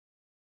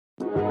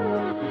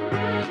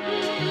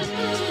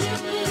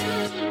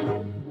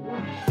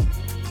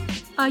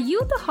Are you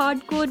the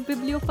hardcore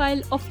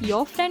bibliophile of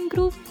your friend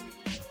group?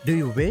 Do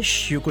you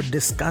wish you could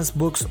discuss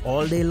books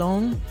all day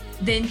long?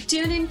 Then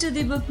tune into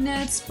the Book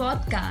Nerds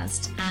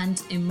podcast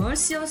and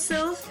immerse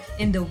yourself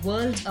in the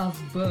world of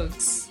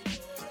books.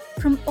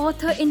 From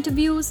author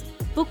interviews,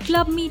 book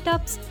club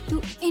meetups,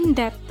 to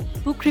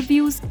in-depth book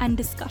reviews and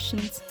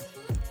discussions.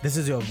 This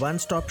is your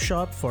one-stop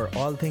shop for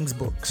all things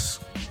books.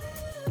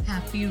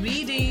 Happy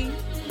reading!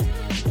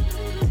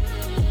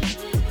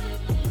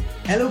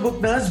 Hello,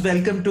 book nerds.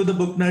 Welcome to the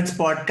Book Nerds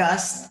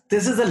podcast.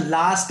 This is the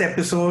last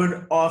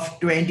episode of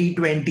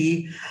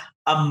 2020,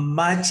 a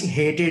much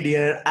hated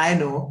year, I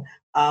know.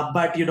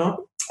 But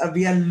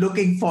we are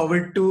looking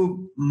forward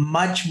to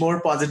much more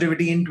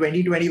positivity in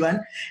 2021.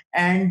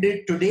 And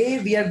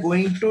today we are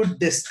going to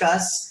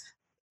discuss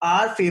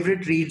our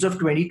favorite reads of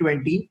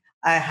 2020.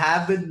 I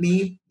have with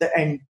me the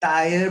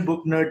entire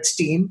Book Nerds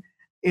team.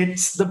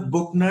 It's the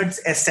Book Nerds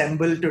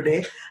assemble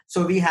today.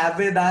 So we have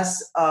with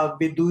us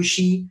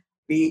Vidushi,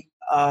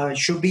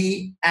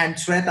 Shubhi, and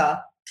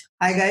Sweta.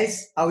 Hi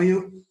guys, how are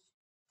you?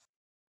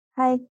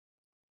 Hi.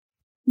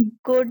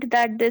 Good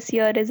that this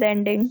year is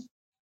ending.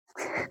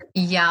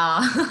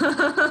 Yeah,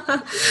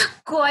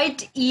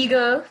 quite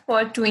eager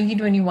for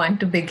 2021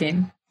 to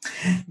begin.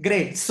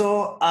 Great.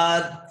 So,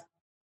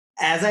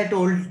 as I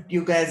told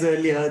you guys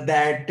earlier,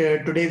 that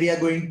today we are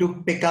going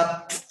to pick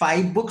up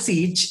 5 books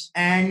each,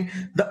 and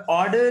the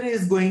order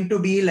is going to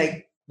be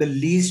like the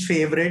least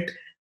favorite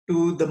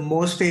to the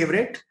most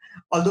favorite.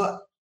 Although,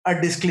 a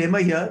disclaimer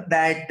here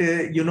that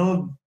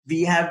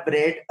we have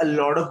read a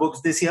lot of books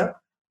this year,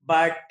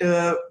 but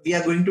we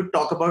are going to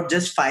talk about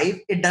just 5.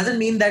 It doesn't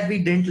mean that we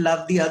didn't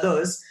love the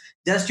others.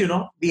 Just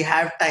we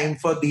have time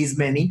for these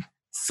many.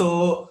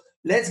 So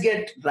let's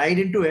get right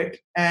into it.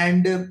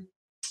 And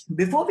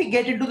before we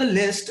get into the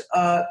list,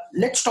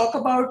 let's talk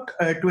about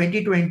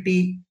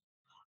 2020.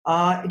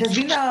 It has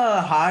been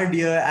a hard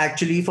year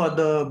actually for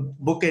the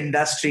book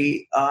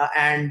industry,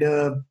 and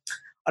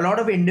a lot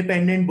of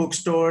independent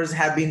bookstores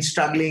have been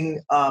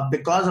struggling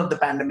because of the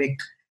pandemic,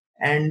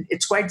 and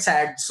it's quite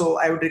sad. So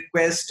I would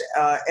request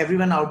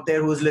everyone out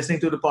there who's listening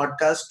to the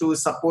podcast to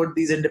support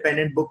these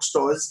independent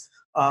bookstores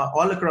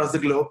all across the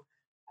globe.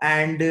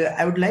 And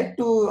I would like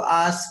to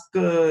ask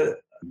the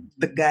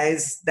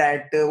guys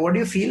that what do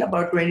you feel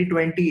about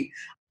 2020?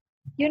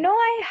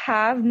 I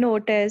have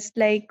noticed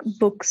like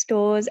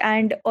bookstores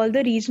and all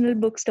the regional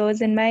bookstores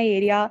in my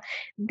area,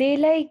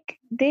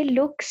 they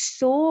look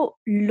so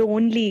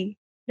lonely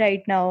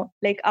right now,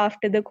 like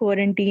after the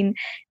quarantine.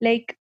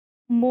 Like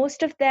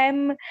most of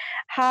them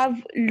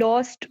have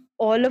lost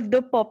all of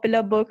the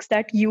popular books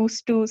that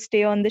used to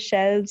stay on the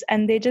shelves,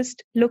 and they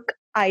just look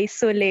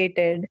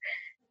isolated.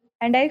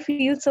 And I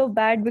feel so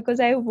bad because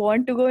I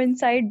want to go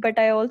inside, but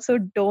I also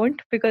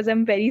don't because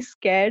I'm very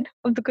scared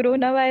of the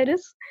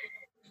coronavirus.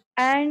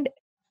 And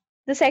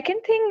the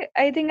second thing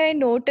I think I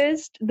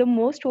noticed the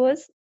most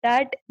was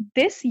that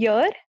this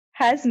year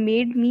has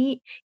made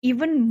me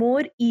even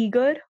more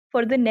eager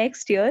for the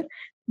next year,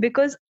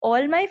 because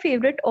all my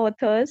favorite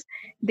authors,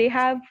 they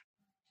have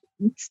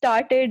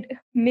started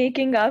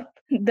making up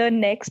the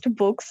next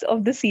books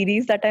of the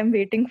series that I'm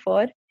waiting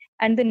for,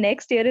 and the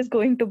next year is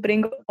going to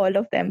bring all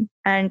of them,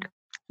 and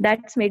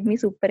that's made me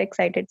super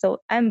excited. So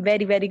I'm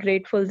very very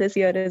grateful this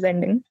year is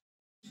ending.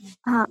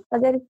 हाँ,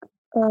 अगर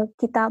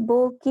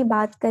किताबों की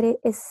बात करें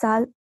इस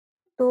साल,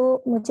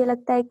 तो मुझे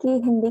लगता है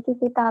कि हिंदी की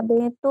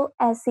किताबें तो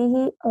ऐसी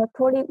ही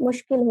थोड़ी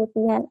मुश्किल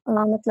होती हैं,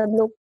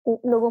 मतलब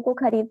लोगों को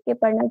खरीद के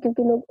पढ़ना,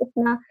 क्योंकि लोग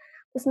उतना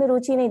उसमें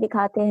रुचि नहीं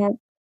दिखाते हैं।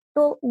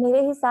 तो मेरे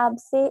हिसाब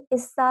से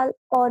इस साल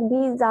और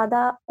भी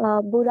ज़्यादा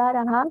बुरा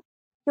रहा,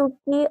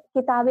 क्योंकि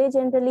किताबें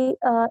जनरली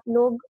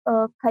लोग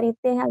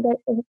खरीदते हैं।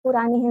 अगर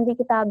पुरानी हिंदी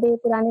किताबें,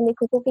 पुराने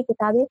लेखकों की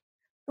किताबें,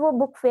 तो वो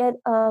बुक फेयर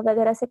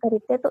वगैरह से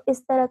खरीदते हैं। तो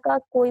इस तरह का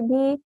कोई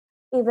भी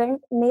इवेंट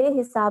मेरे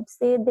हिसाब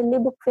से दिल्ली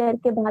बुक फेयर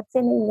के बाद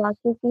से नहीं हुआ,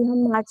 क्योंकि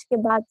हम मार्च के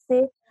बाद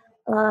से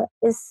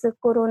इस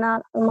कोरोना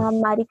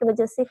महामारी की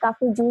वजह से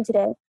काफ़ी जूझ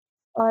रहे हैं,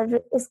 और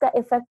इसका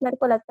इफ़ेक्ट मेरे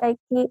को लगता है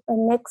कि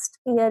नेक्स्ट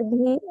ईयर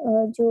भी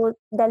जो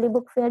दिल्ली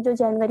बुक फेयर जो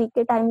जनवरी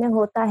के टाइम में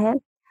होता है,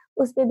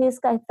 उस पे भी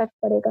इसका इफ़ेक्ट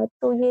पड़ेगा।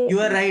 तो ये You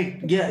are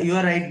right. Yeah, you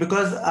are right,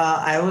 because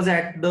I was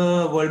at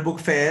the World Book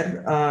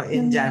Fair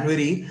in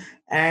January,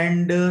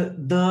 and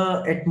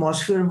the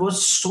atmosphere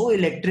was so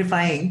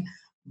electrifying,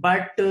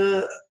 but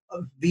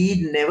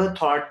we never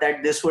thought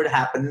that this would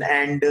happen.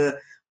 And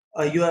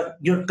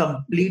you're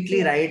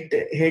completely right.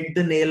 Hit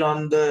the nail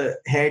on the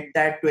head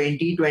that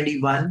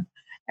 2021,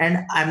 and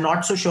I'm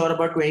not so sure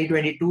about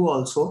 2022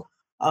 also.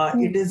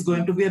 It is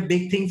going to be a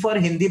big thing for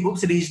Hindi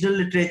books. Regional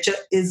literature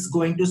is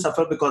going to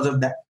suffer because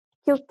of that.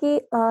 क्योंकि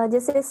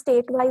जैसे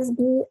state wise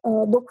भी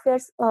book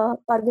fears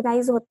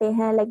organise होते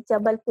हैं, like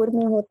Jabalpur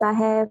में होता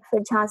है,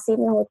 फिर झांसी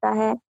में होता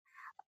है,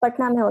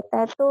 पटना में होता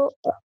है। तो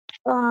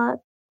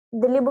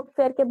दिल्ली बुक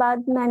फेयर के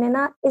बाद मैंने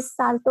ना इस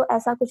साल तो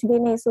ऐसा कुछ भी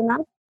नहीं सुना,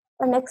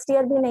 और नेक्स्ट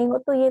ईयर भी नहीं हो,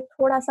 तो ये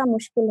थोड़ा सा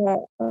मुश्किल है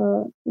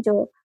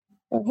जो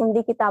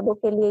हिंदी किताबों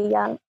के लिए,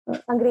 या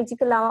अंग्रेजी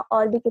के अलावा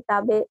और भी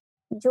किताबें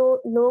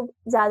जो लोग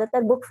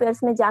ज्यादातर बुक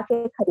फेयर्स में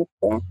जाके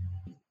खरीदते हैं।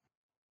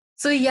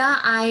 So yeah,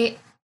 I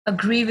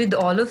agree with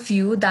all of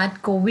you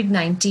that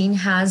COVID-19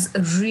 has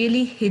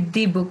really hit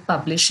the book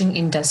publishing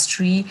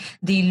industry,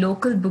 the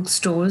local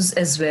bookstores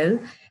as well.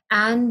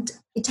 And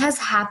it has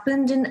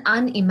happened in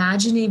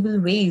unimaginable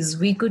ways.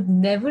 We could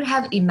never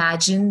have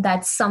imagined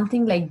that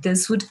something like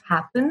this would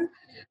happen.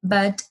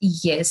 But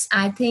yes,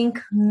 I think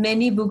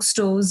many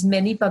bookstores,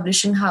 many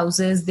publishing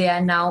houses, they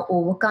are now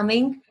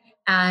overcoming.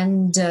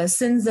 And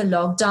since the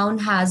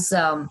lockdown has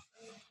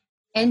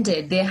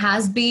ended, there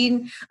has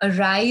been a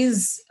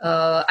rise,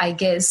 I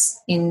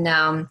guess, in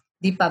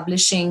the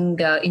publishing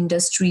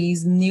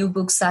industries. New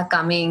books are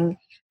coming.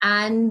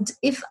 And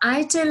if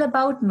I tell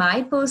about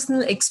my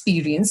personal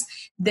experience,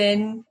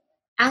 then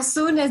as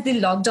soon as the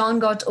lockdown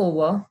got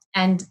over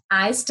and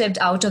I stepped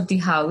out of the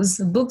house,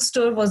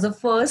 bookstore was the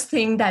first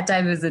thing that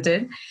I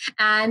visited.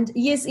 And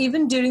yes,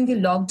 even during the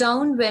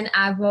lockdown, when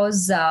I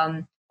was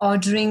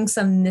ordering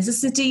some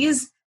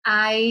necessities,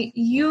 I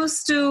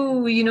used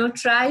to,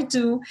 try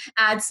to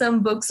add some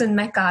books in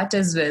my cart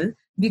as well,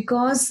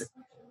 because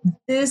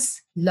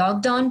this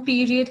lockdown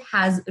period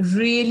has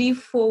really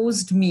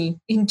forced me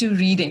into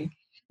reading,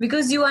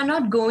 because you are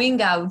not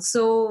going out,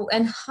 so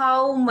and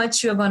how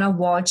much you're going to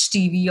watch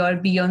TV or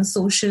be on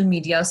social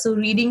media. So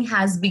reading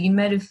has been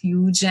my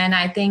refuge, and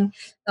I think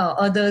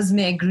others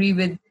may agree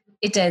with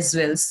it as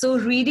well. So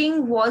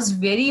reading was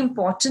very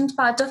important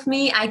part of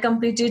me. I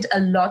completed a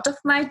lot of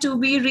my to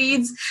be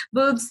reads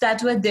books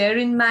that were there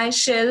in my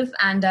shelf,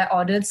 and I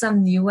ordered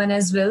some new one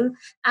as well.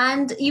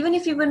 And even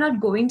if you were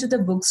not going to the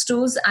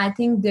bookstores, I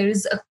think there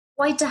is a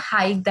quite a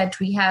hike that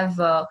we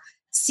have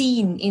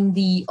seen in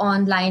the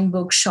online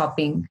book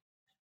shopping.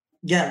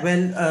 Yeah,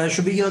 well,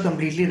 Shubhi, you're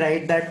completely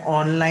right that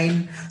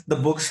online the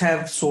books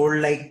have sold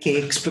like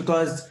cakes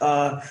because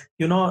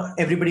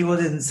everybody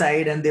was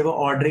inside and they were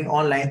ordering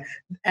online,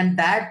 and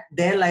that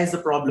there lies the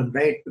problem,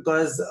 right?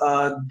 Because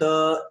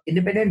the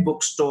independent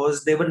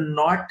bookstores, they were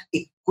not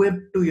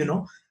equipped to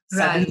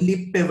Right.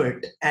 suddenly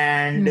pivot,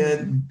 and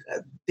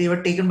they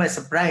were taken by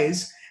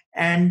surprise.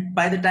 And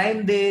by the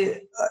time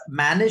they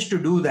managed to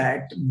do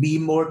that, be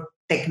more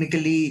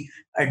technically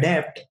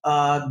adept,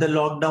 the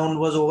lockdown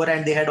was over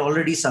and they had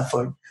already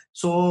suffered.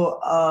 So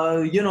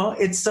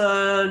it's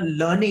a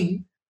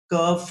learning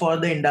curve for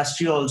the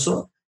industry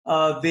also,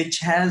 which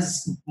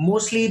has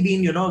mostly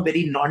been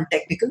very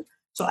non-technical.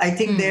 So I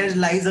think there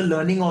lies a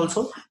learning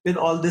also with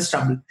all this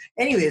trouble.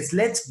 Anyways,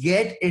 let's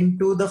get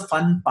into the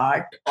fun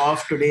part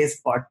of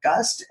today's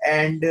podcast.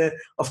 And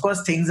of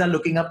course, things are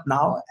looking up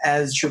now,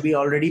 as Shubhi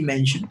already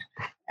mentioned.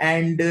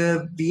 And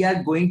we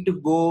are going to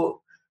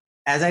go,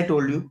 as I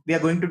told you, we are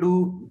going to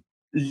do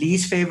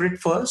least favorite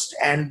first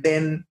and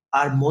then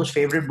our most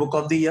favorite book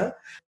of the year.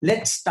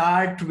 Let's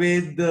start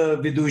with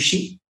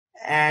Vidushi,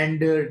 and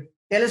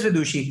tell us,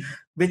 Vidushi,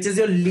 which is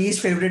your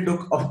least favorite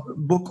book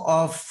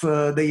of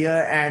the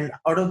year and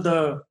out of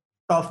the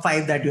top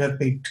five that you have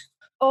picked.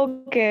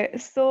 Okay,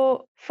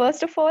 so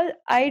first of all,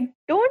 I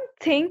don't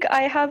think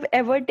I have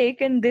ever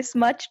taken this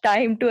much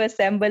time to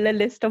assemble a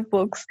list of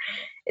books,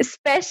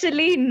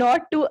 especially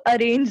not to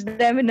arrange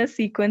them in a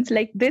sequence.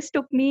 Like, this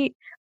took me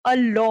a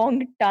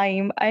long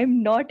time.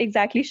 I'm not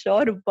exactly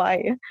sure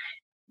why.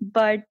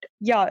 But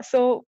yeah,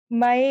 so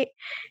my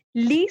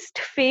least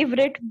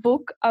favorite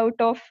book out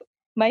of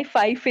my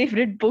five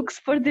favorite books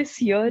for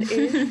this year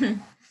is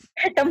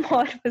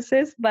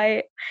Metamorphosis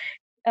by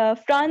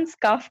Franz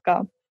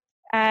Kafka.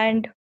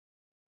 And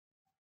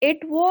it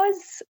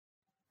was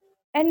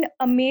an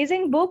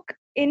amazing book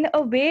in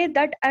a way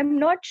that I'm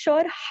not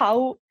sure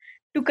how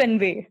to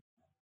convey.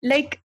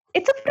 Like,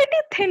 it's a pretty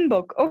thin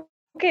book.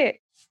 Okay.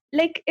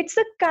 Like, it's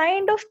a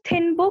kind of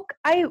thin book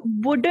I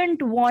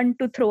wouldn't want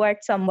to throw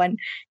at someone,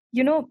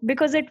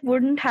 because it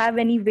wouldn't have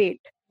any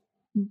weight.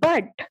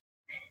 But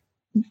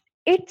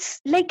it's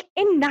like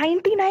in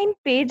 99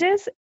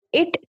 pages,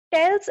 it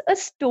tells a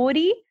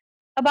story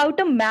about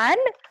a man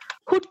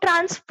who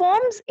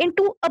transforms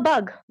into a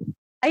bug.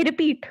 I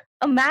repeat,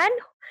 a man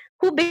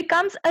who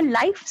becomes a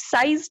life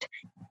sized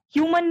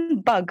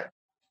human bug.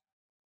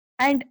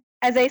 And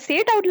as I say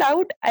it out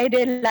loud, I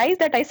realize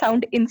that I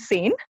sound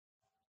insane,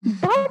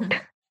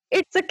 but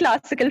it's a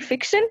classical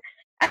fiction,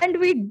 and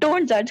we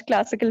don't judge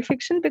classical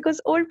fiction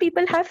because old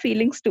people have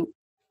feelings too.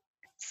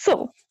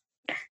 So,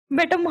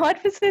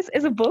 Metamorphosis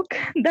is a book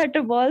that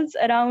revolves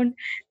around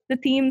the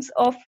themes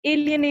of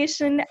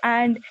alienation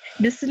and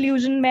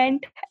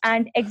disillusionment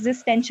and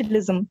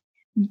existentialism.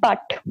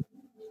 But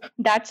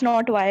that's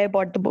not why I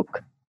bought the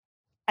book.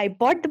 I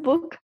bought the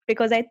book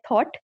because I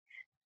thought,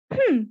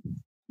 hmm,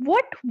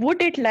 what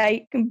would it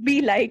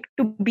be like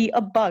to be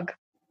a bug?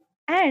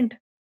 And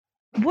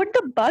would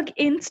the bug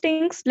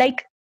instincts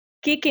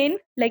kick in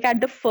like at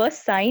the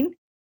first sign?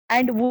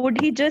 And would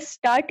he just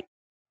start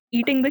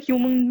eating the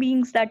human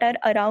beings that are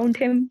around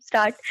him,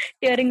 start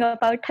tearing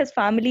apart his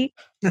family?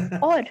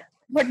 Or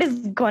what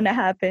is gonna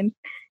happen?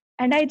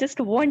 And I just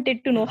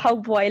wanted to know how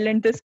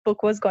violent this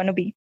book was gonna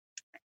be.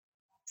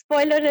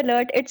 Spoiler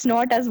alert, it's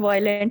not as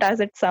violent as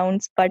it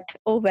sounds, but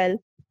oh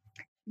well.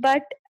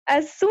 But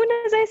as soon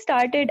as I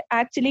started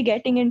actually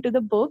getting into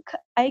the book,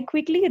 I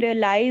quickly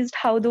realized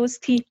how those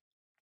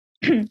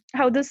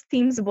how those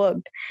themes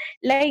worked.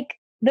 Like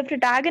the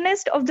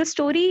protagonist of the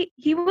story,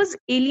 he was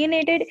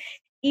alienated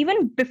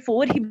even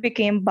before he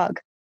became Bug.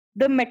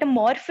 The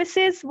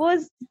metamorphosis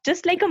was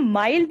just like a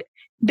mild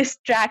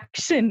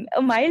distraction,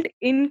 a mild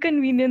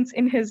inconvenience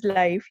in his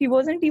life. He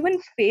wasn't even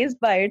phased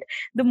by it.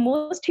 The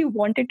most he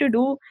wanted to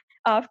do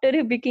after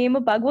he became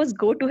a Bug was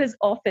go to his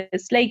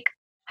office. Like,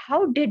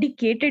 how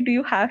dedicated do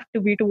you have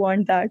to be to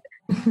want that?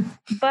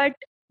 But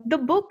the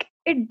book,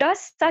 it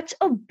does such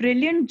a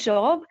brilliant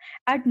job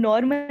at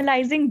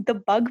normalizing the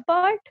bug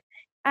part,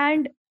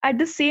 and at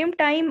the same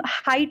time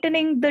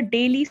heightening the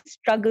daily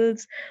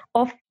struggles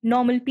of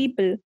normal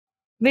people,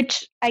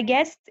 which I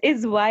guess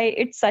is why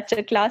it's such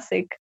a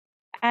classic.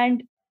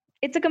 And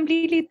it's a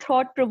completely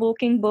thought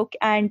provoking book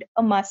and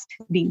a must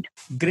read.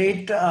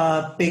 Great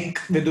pick,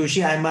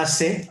 Vidushi, I must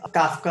say.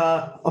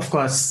 Kafka, of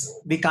course,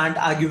 we can't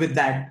argue with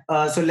that.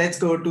 So let's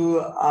go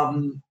to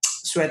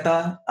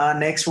Sweta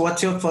next.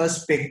 What's your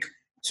first pick,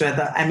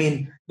 Sweta? I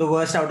mean, the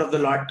worst out of the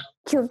lot.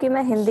 क्योंकि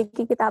मैं हिंदी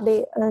की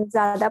किताबें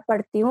ज़्यादा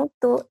पढ़ती हूँ,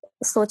 तो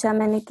सोचा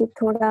मैंने कि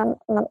थोड़ा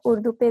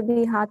उर्दू पे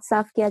भी हाथ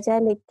साफ किया जाए,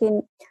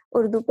 लेकिन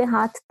उर्दू पे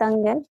हाथ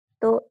तंग है,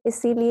 तो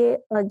इसीलिए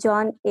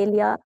जॉन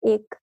एलिया,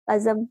 एक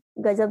अजब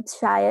गजब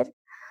शायर,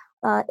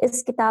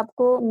 इस किताब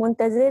को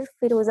मुंतज़िर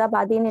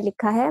फिरोज़ाबादी ने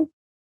लिखा है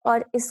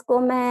और इसको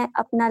मैं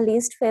अपना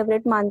लीस्ट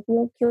फेवरेट मानती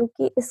हूँ,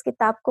 क्योंकि इस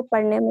किताब को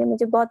पढ़ने में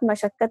मुझे बहुत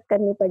मशक्क़त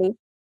करनी पड़ी,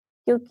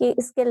 क्योंकि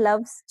इसके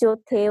लफ्ज़ जो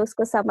थे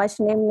उसको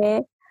समझने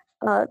में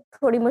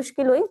थोड़ी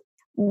मुश्किल हुई।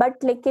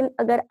 बट लेकिन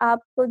अगर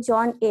आप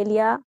जॉन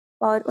एलिया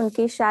और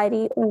उनकी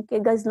शायरी, उनके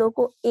गज़लों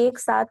को एक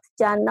साथ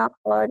जानना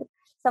और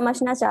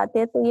समझना चाहते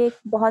हैं, तो ये एक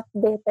बहुत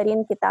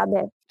बेहतरीन किताब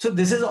है। So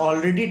this is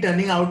already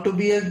turning out to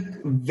be a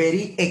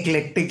very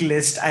eclectic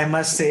list, I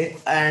must say,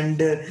 and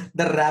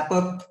the wrap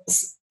up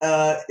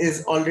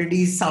is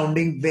already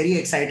sounding very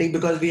exciting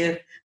because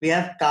we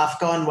have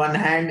Kafka on one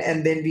hand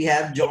and then we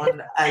have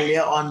John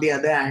Elia on the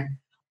other hand.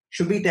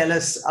 Shubhi, tell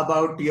us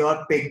about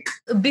your pick.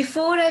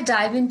 Before I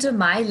dive into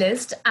my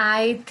list,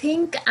 I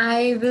think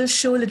I will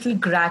show little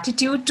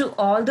gratitude to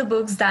all the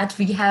books that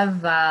we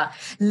have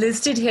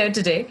listed here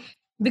today,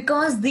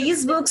 because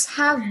these books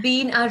have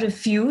been a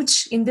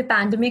refuge in the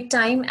pandemic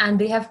time and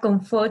they have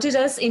comforted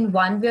us in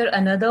one way or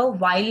another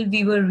while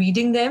we were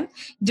reading them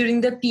during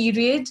the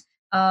period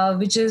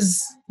which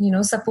is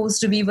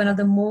supposed to be one of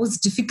the most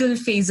difficult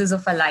phases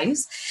of our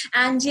lives.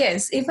 And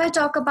yes, if I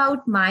talk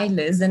about my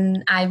list,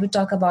 then I would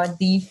talk about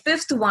the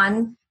fifth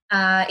one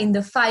in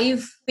the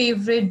 5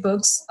 favorite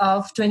books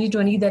of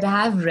 2020 that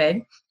I have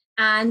read,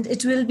 and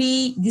it will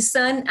be The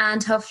Sun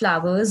and Her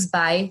Flowers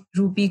by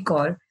Rupi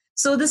Kaur.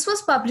 So this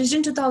was published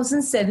in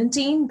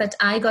 2017, but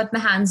I got my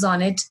hands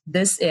on it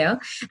this year.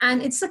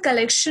 And it's a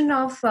collection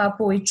of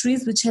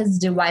poetries which has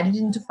divided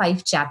into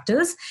 5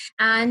 chapters.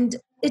 And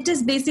it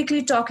is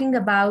basically talking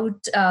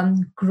about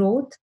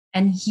growth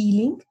and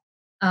healing.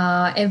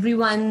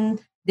 Everyone,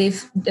 they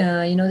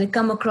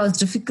come across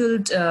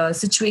difficult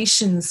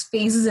situations,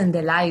 phases in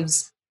their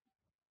lives.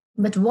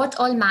 But what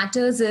all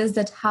matters is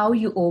that how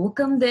you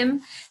overcome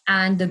them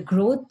and the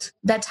growth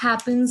that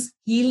happens,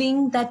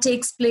 healing that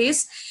takes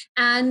place.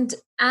 And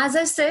as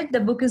I said,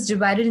 the book is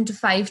divided into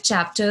 5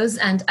 chapters,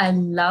 and I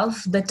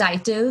love the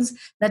titles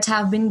that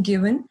have been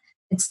given.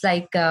 It's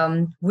like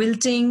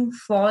wilting,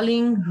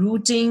 falling,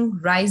 rooting,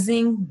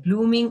 rising,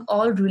 blooming,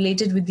 all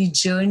related with the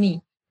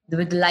journey,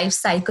 with the life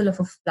cycle of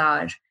a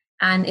flower.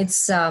 And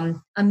it's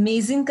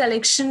amazing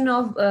collection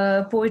of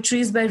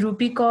poetries by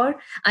Rupi Kaur.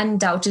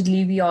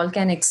 Undoubtedly, we all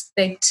can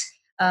expect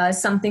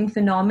something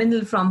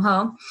phenomenal from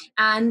her.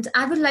 And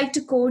I would like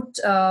to quote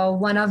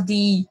from one of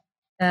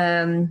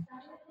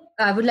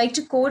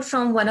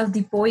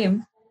the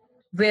poem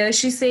where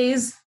she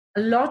says,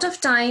 "A lot of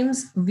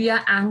times we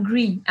are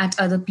angry at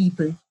other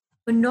people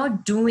for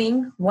not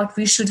doing what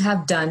we should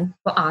have done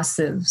for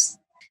ourselves."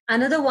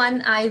 Another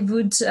one I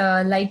would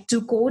like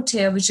to quote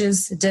here, which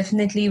is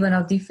definitely one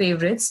of the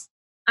favorites.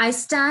 "I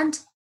stand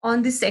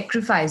on the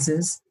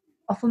sacrifices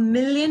of a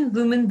million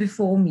women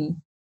before me,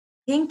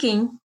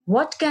 thinking,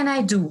 what can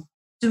I do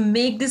to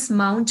make this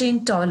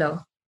mountain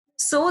taller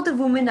so the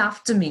woman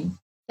after me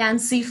can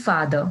see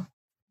farther?"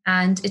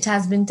 And it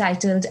has been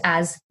titled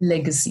as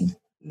Legacy.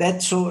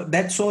 That's so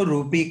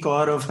Rupi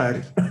Kaur of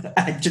her,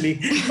 actually,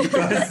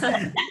 because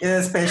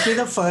especially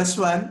the first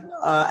one.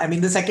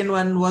 The second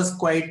one was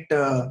quite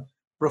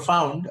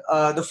profound.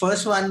 The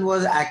first one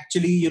was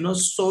actually,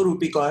 so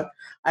Rupi Kaur.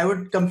 I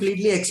would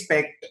completely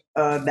expect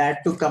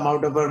that to come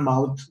out of her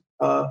mouth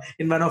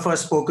in one of her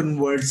spoken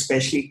words,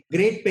 especially.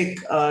 Great pick,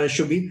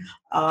 Shubhi.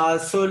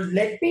 So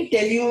let me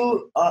tell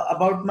you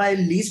about my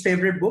least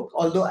favorite book,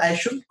 although I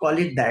shouldn't call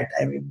it that.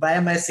 I mean, why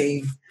am I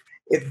saying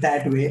it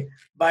that way?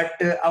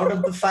 But out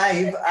of the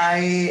 5,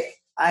 I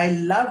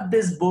love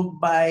this book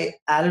by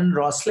Alan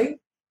Rosling.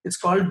 It's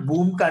called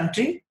Boom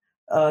Country,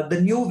 the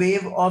new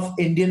wave of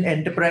Indian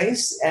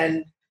enterprise.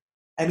 And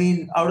I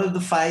mean, out of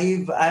the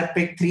 5, I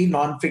picked 3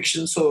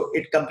 non-fiction, so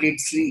it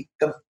completely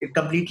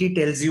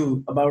tells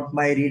you about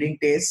my reading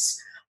tastes.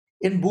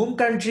 In Boom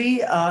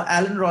Country,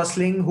 Alan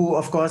Rosling, who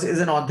of course is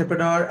an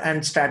entrepreneur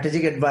and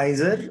strategic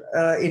advisor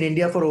in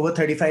India for over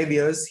 35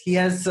 years, he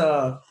has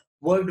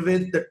worked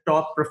with the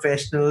top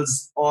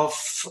professionals of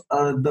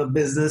the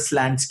business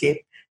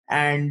landscape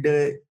and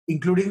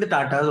including the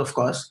Tatas, of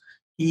course.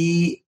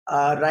 He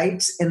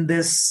writes in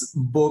this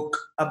book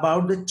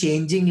about the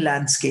changing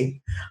landscape,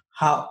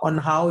 how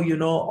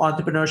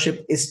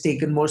entrepreneurship is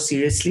taken more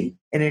seriously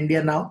in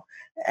India now,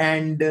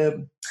 and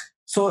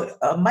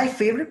my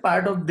favorite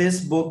part of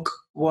this book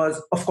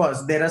was, of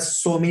course, there are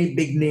so many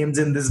big names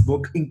in this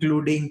book,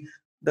 including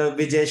the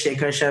Vijay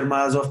Shekhar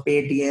Sharmas of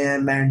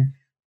Paytm and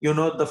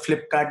the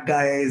Flipkart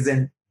guys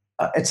and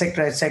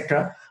etc.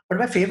 etc. But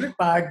my favorite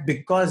part,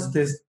 because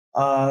this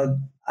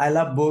I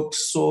love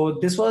books, so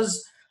this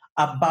was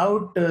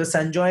about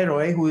Sanjoy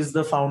Roy, who is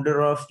the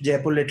founder of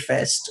Jaipur Lit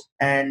Fest,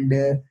 and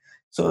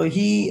so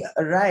he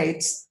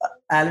writes.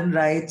 Alan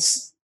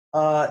writes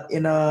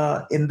in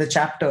the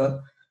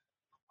chapter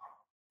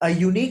a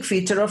unique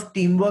feature of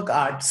Teamwork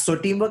Arts. So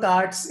Teamwork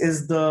Arts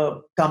is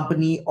the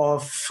company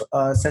of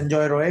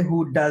Sanjoy Roy,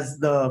 who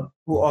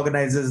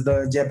organizes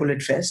the Jaipur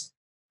Lit Fest.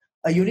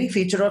 A unique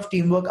feature of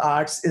Teamwork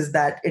Arts is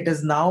that it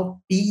is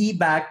now PE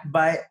backed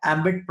by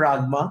Ambit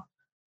Pragma,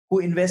 who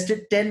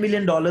invested $10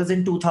 million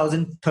in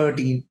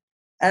 2013.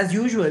 As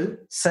usual,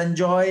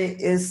 Sanjoy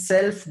is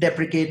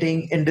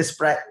self-deprecating in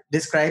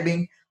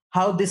describing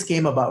how this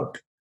came about.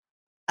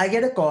 I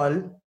get a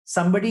call,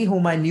 somebody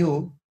whom I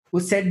knew, who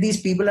said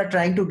these people are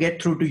trying to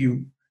get through to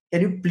you.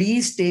 Can you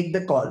please take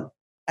the call?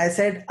 I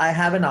said, I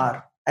have an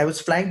hour. I was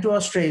flying to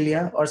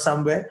Australia or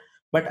somewhere,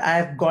 but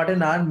I've got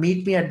an hour.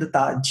 Meet me at the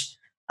Taj.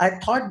 I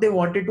thought they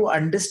wanted to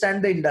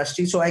understand the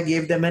industry, so I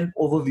gave them an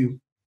overview.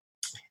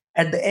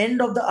 At the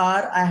end of the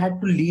hour, I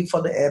had to leave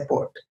for the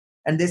airport.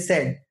 And they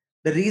said,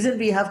 the reason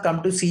we have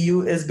come to see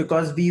you is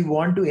because we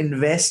want to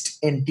invest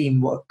in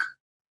teamwork.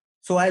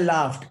 So I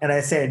laughed and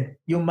I said,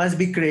 you must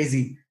be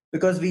crazy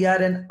because we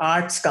are an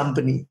arts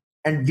company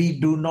and we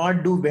do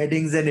not do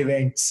weddings and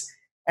events.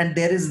 And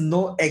there is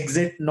no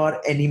exit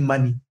nor any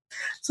money.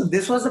 So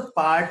this was a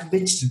part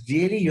which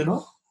really,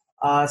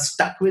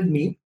 stuck with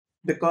me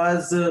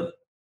because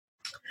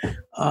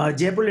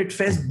Jaipur Lit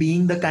Fest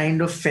being the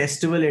kind of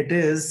festival it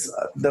is,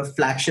 the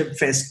flagship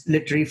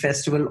literary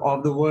festival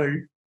of the world,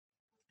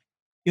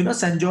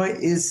 Sanjoy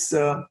is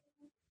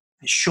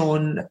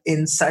shown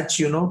in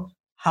such,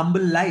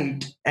 humble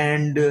light,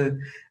 and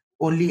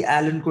only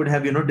Alan could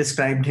have,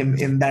 described him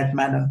in that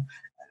manner.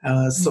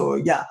 So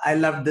yeah, I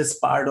love this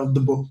part of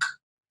the book.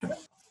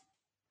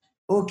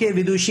 Okay,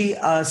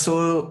 Vidushi.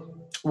 So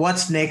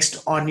what's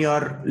next on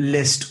your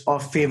list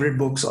of favorite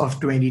books of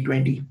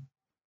 2020?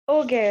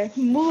 Okay,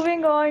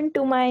 moving on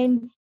to my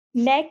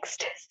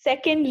next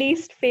second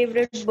least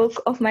favorite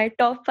book of my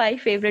top 5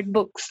 favorite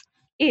books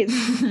is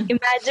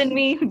Imagine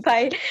Me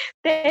by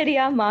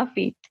Teria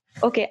Mafi.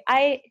 Okay,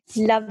 I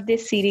love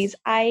this series.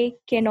 I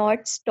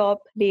cannot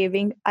stop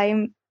raving.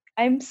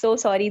 I'm so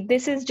sorry.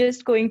 This is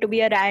just going to be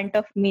a rant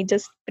of me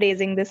just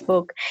praising this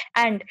book.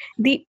 And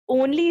the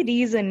only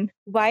reason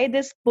why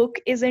this book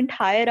isn't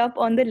higher up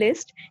on the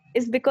list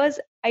is because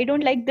I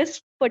don't like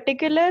this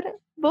particular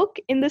book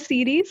in the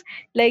series.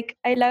 Like,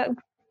 I love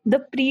the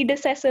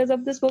predecessors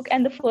of this book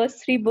and the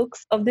first 3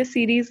 books of the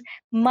series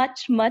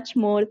much, much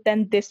more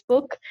than this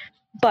book.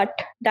 But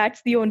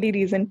that's the only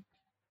reason.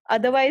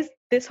 Otherwise,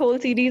 this whole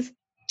series,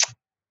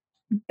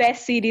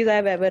 best series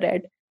I've ever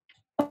read.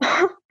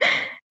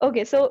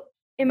 Okay, so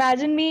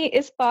Imagine Me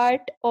is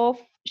part of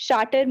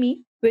Shatter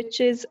Me, which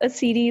is a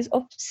series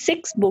of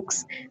 6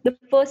 books. The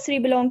first 3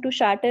 belong to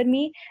Shatter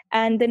Me,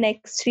 and the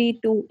next 3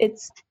 to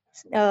its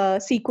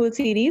sequel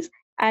series.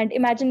 And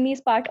Imagine Me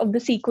is part of the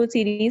sequel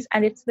series,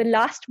 and it's the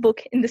last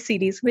book in the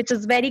series, which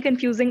is very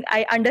confusing.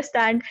 I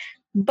understand,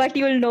 but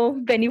you'll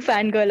know when you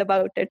fangirl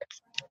about it.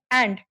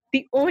 And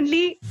the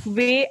only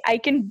way I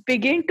can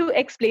begin to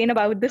explain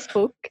about this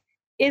book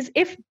is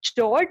if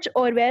George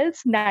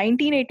Orwell's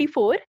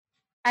 1984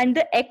 and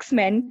the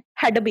X-Men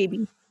had a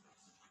baby.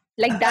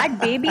 Like, that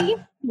baby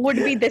would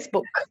be this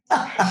book.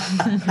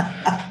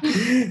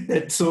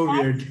 That's so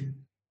weird.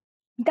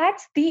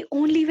 That's the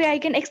only way I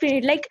can explain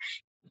it. Like,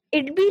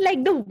 it'd be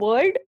like the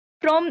world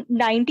from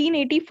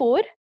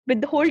 1984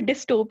 with the whole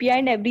dystopia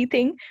and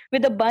everything,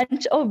 with a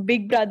bunch of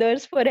big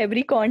brothers for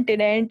every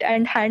continent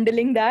and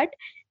handling that.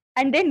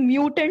 And then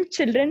mutant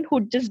children who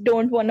just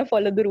don't want to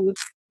follow the rules.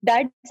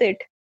 That's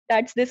it.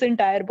 That's this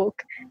entire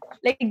book.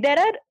 Like, there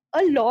are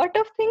a lot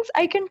of things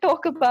I can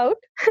talk about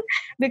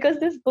because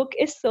this book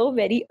is so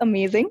very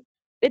amazing.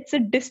 It's a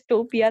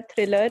dystopia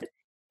thriller,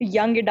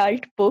 young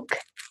adult book,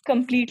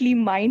 completely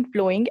mind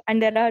blowing.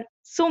 And there are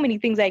so many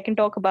things I can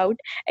talk about.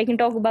 I can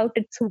talk about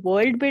its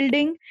world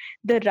building,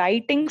 the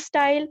writing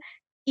style.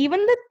 Even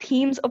the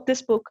themes of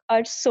this book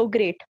are so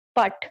great.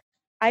 But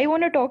I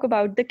want to talk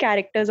about the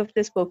characters of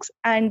this book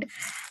and,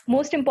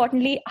 most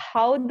importantly,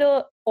 how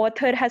the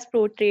author has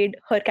portrayed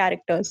her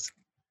characters.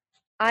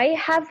 I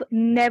have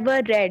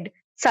never read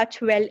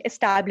such well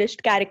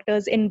established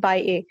characters in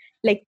YA,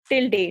 like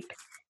till date.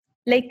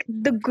 Like,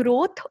 the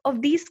growth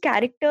of these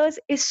characters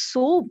is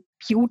so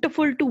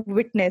beautiful to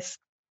witness.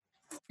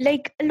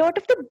 Like a lot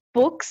of the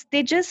books,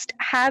 they just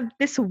have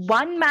this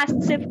one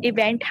massive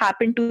event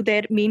happen to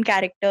their main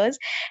characters,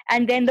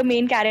 and then the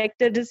main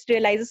character just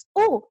realizes,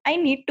 oh, I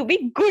need to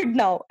be good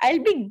now, I'll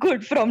be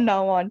good from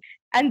now on.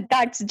 And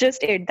that's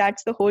just it.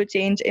 That's the whole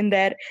change in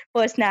their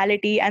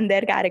personality and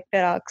their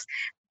character arcs.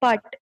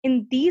 But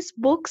in these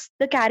books,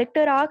 the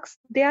character arcs,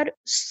 they are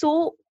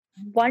so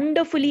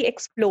wonderfully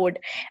explored,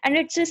 and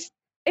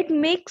it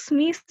makes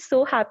me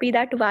so happy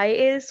that Y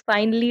is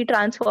finally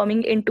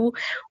transforming into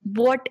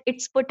what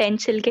its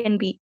potential can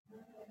be.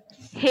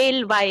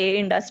 Hail YA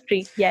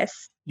industry.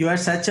 Yes. You are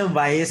such a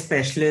YA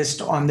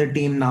specialist on the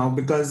team now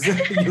because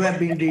you have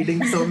been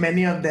reading so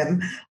many of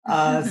them.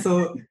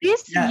 So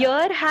This yeah,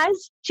 year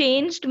has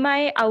changed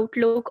my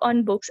outlook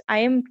on books. I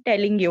am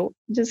telling you,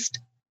 just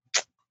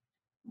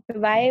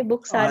YA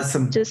books are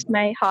awesome, just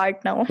my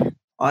heart now.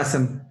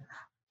 awesome.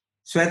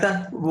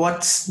 Sweta,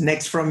 what's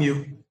next from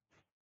you?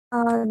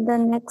 The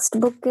next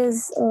book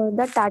is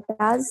The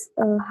Tatas,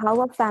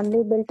 How a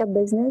Family Built a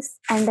Business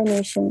and a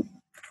Nation.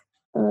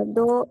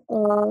 Though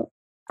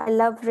I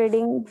love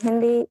reading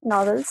Hindi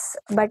novels,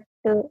 but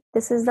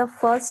this is the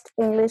first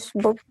English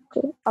book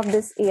of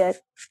this year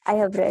I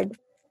have read.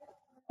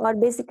 Or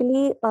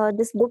basically,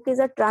 this book is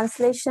a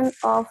translation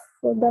of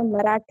the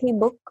Marathi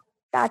book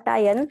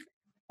Tatayan,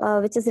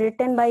 which is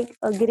written by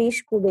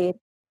Girish Kuber.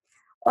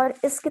 और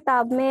इस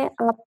किताब में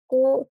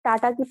आपको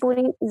टाटा की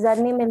पूरी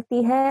journey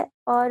मिलती है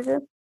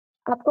और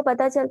आपको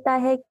पता चलता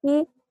है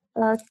कि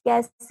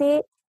कैसे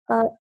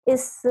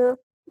इस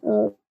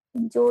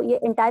जो ये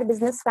एंटायर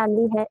बिजनेस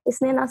फैमिली है,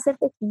 इसने ना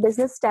सिर्फ एक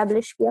बिजनेस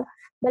स्टैब्लिश किया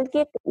बल्कि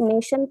एक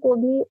नेशन को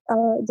भी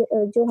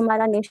जो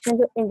हमारा नेशन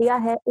जो इंडिया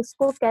है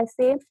उसको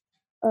कैसे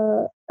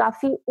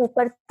काफी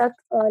ऊपर तक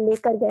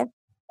लेकर गए।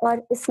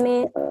 और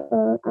इसमें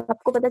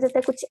आपको पता चलता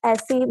है कुछ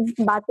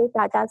ऐसी बातें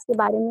टाटास के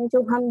बारे में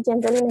जो हम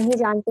जनरली नहीं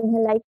जानते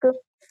हैं। लाइक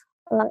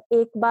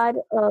एक बार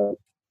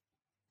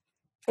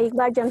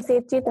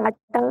जमशेदजी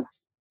टाटा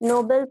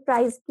नोबेल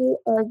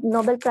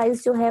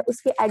प्राइज जो है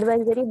उसके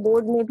एडवाइजरी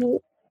बोर्ड में भी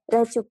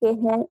रह चुके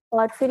हैं।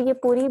 और फिर ये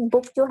पूरी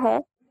बुक जो है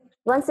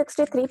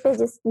 163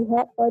 पेजेस की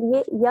है और ये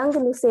यंग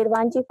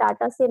नुसेरवान जी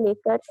टाटा से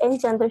लेकर एन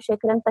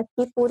चंद्रशेखरन तक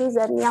की पूरी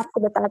जर्नी आपको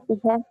बताती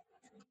है।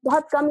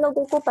 बहुत कम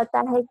लोगों को पता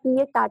है कि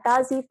ये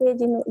टाटाज ही थे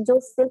जो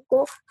सिल्क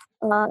को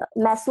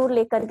मैसूर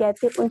लेकर गए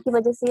थे। उनकी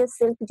वजह से ये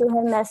सिल्क जो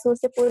है मैसूर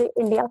से पूरे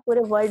इंडिया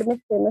पूरे वर्ल्ड में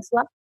फेमस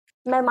हुआ।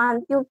 मैं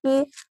मानती हूँ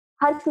कि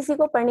हर किसी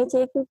को पढ़नी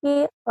चाहिए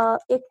क्योंकि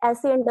एक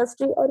ऐसी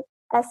इंडस्ट्री और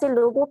ऐसे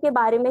लोगों के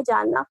बारे में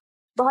जानना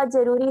बहुत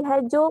जरूरी है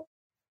जो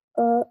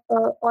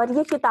और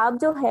ये किताब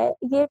जो है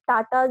ये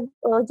टाटा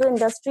जो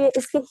इंडस्ट्री है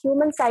इसके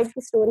ह्यूमन साइड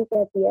की स्टोरी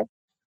कहती है।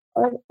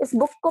 और इस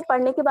बुक को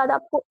पढ़ने के बाद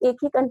आपको एक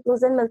ही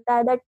कंक्लूजन मिलता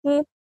है दैट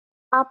कि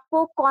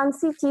आपको कौन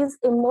सी चीज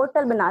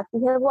इमोर्टल बनाती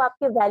है, वो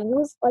आपके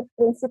वैल्यूज और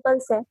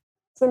प्रिंसिपल्स है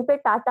जिन पे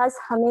टाटास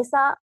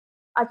हमेशा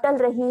अटल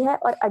रही है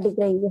और अडिग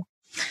रही है।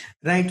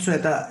 Right,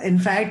 Sweta. In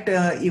fact,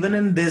 even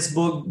in this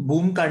book,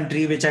 Boom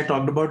Country, which I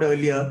talked about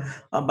earlier,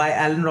 by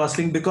Alan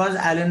Rosling, because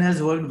Alan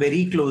has worked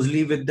very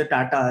closely with the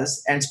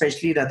Tatas and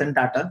especially Ratan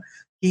Tata,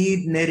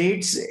 he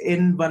narrates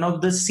in one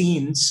of the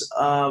scenes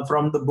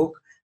from the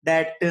book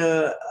that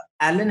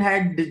Alan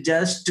had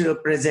just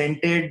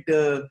presented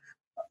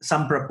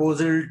some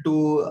proposal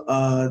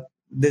to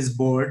this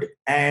board,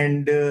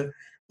 and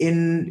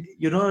in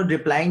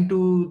replying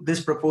to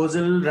this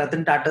proposal,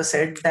 Ratan Tata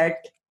said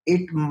that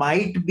it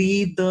might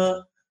be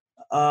the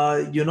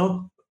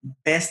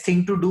best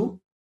thing to do,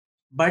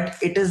 but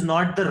it is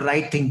not the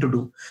right thing to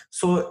do.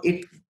 So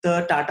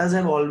the Tatas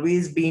have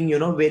always been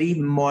very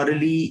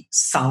morally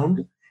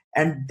sound,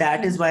 and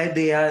that is why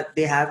they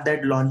have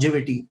that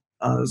longevity.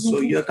 So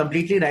you're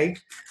completely right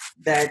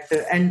that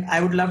and I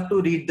would love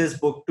to read this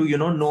book to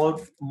know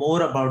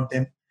more about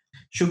them.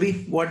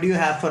 Shubhi, what do you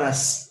have for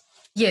us?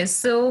 Yes,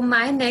 so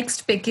my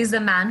next pick is The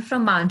Man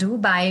from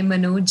Mandu by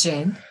Manoj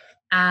Jain.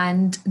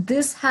 And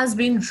this has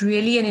been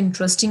really an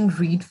interesting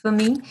read for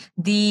me.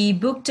 The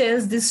book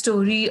tells the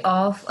story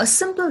of a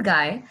simple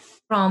guy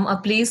from a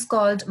place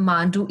called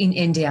Mandu in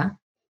India.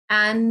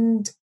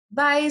 And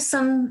by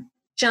some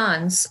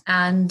chance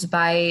and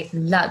by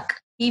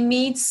luck, he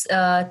meets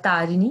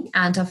Tarini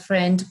and her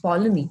friend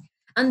Polony.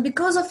 And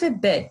because of a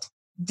bet,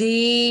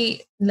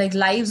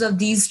 lives of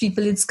these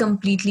people, it's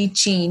completely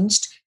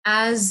changed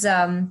as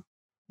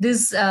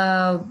this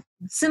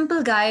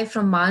simple guy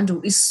from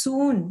Mandu is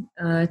soon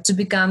to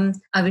become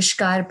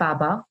Avishkar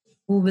Baba,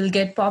 who will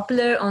get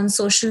popular on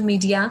social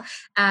media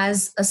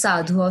as a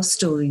sadhu of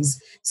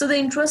stories. So the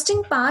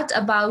interesting part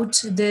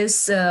about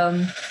this,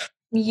 a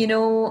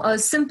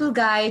simple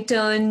guy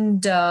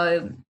turned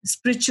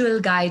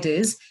spiritual guide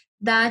is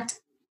that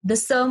the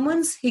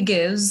sermons he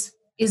gives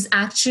is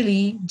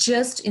actually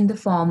just in the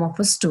form of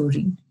a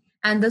story.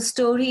 And the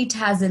story, it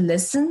has a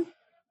lesson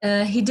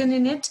hidden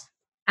in it,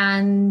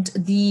 and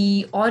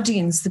the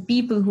audience, the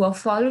people who are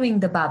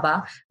following the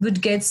Baba,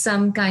 would get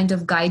some kind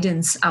of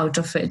guidance out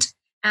of it.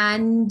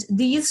 And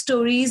these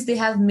stories, they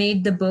have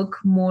made the book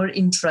more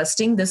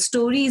interesting. The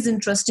story is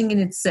interesting in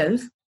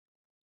itself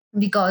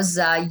because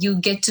you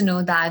get to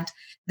know that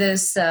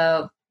this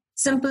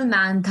simple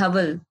man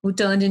Dhaval who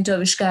turned into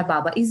Avishkar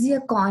Baba, is he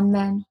a con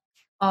man?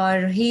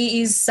 Or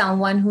he is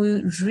someone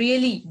who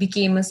really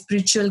became a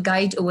spiritual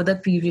guide over the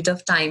period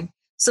of time.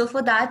 So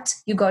for that,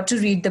 you got to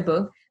read the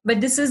book.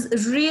 But this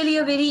is really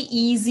a very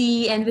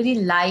easy and very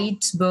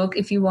light book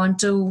if you want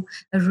to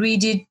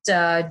read it,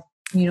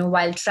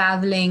 while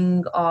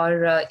traveling,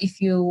 or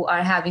if you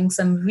are having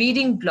some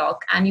reading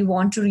block and you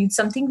want to read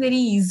something very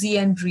easy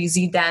and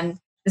breezy, then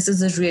this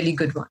is a really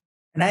good one.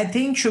 And I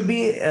think should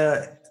be.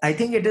 I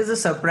think it is a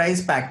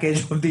surprise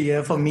package of the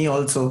year for me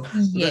also,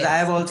 because Yes. I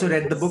have also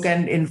read the book,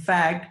 and in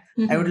fact,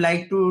 I would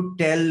like to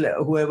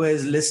tell whoever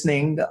is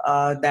listening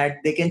that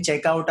they can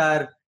check out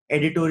our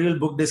editorial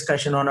book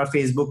discussion on our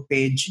Facebook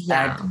page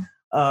Yeah.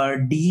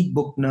 at D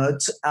Book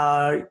Nerds,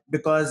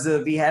 because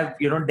we have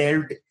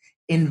delved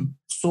in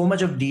so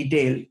much of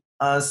detail.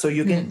 So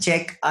you can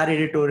check our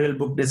editorial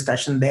book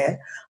discussion there.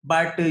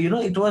 But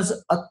it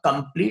was a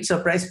complete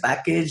surprise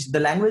package.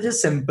 The language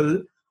is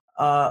simple.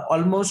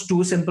 Almost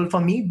too simple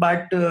for me,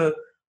 but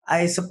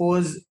I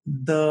suppose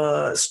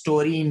the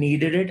story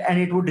needed it and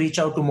it would reach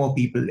out to more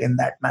people in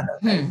that manner.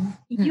 Right?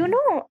 You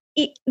know,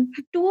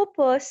 to a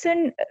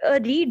person,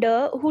 a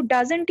reader who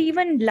doesn't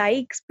even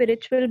like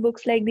spiritual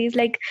books like these,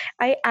 like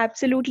I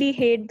absolutely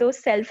hate those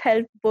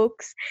self-help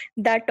books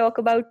that talk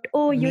about,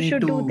 oh, you Me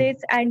should do too.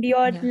 this and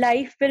your Yeah.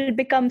 life will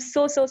become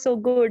so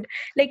good.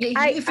 Like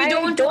Yeah, if you I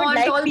don't, don't want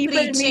like all people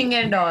preaching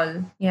and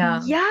all.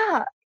 Yeah.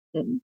 yeah,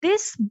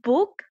 this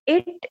book,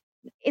 it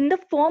in the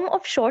form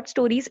of short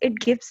stories, it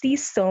gives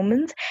these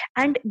sermons,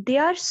 and they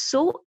are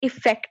so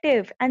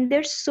effective and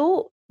they're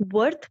so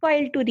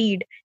worthwhile to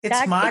read. It's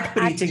that smart it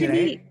preaching,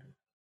 actually- right?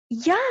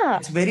 Yeah,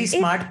 It's very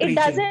smart it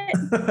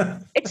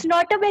preaching. it's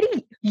not a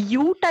very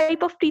you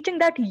type of teaching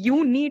that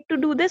you need to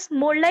do this.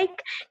 More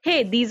like,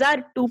 hey, these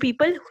are two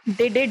people,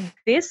 they did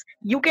this,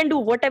 you can do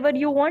whatever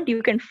you want,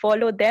 you can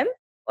follow them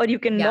or you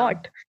can Yeah.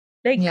 not.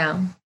 Like, Yeah.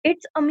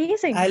 it's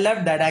amazing. I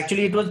love that.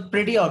 Actually, it was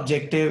pretty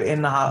objective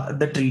in how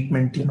the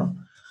treatment,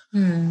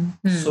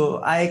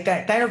 So I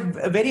kind of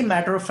very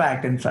matter of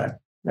fact, in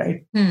fact,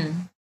 right?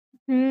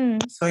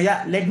 So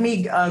yeah, let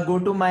me go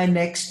to my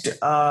next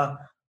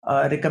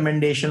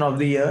recommendation of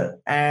the year,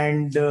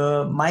 and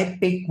my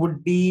pick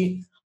would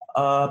be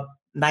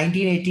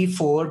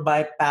 1984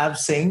 by Pav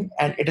Singh,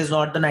 and it is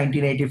not the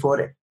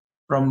 1984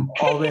 from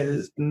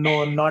Orwell.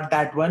 No, not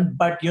that one.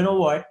 But you know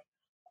what?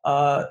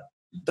 The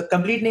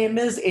complete name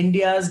is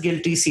India's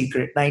Guilty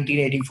Secret,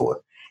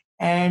 1984.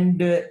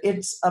 And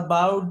it's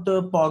about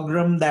the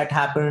pogrom that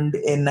happened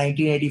in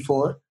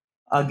 1984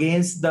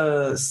 against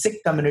the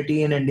Sikh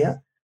community in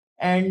India.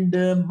 And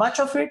much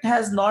of it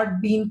has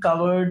not been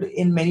covered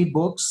in many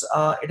books.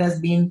 It has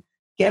been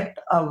kept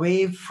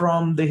away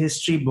from the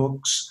history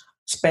books,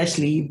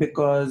 especially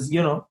because,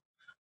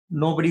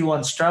 nobody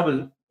wants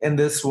trouble in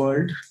this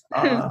world,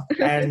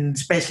 and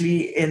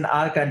especially in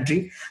our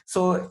country.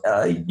 So,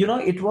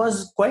 it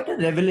was quite a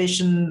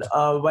revelation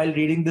while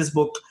reading this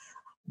book.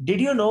 Did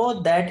you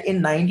know that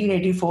in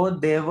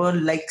 1984 there were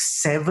like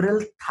several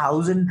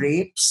thousand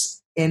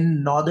rapes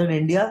in northern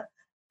India,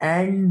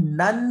 and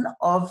none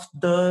of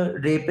the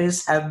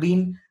rapists have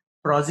been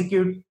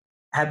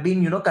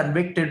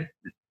convicted,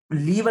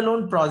 leave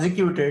alone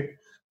prosecuted.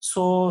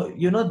 So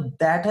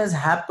that has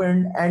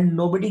happened, and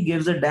nobody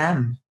gives a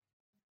damn.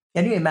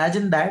 Can you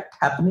imagine that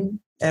happening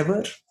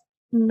ever?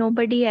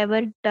 Nobody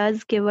ever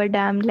does give a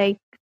damn. Like,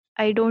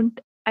 I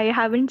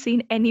haven't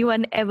seen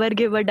anyone ever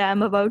give a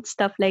damn about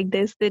stuff like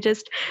this. They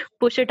just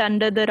push it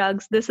under the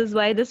rugs. This is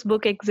why this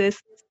book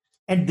exists.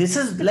 And this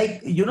is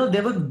like,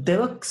 there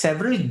were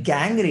several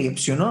gang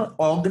rapes,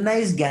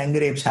 organized gang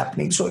rapes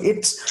happening. So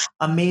it's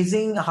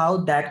amazing how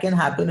that can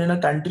happen in a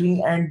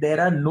country and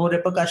there are no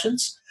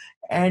repercussions.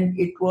 And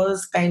it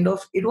was I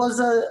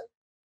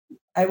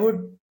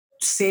would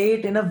say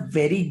it in a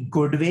very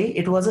good way.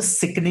 It was a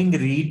sickening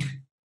read,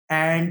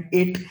 and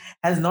it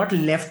has not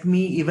left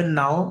me even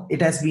now.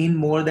 It has been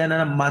more than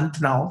a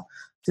month now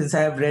since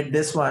I have read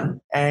this one,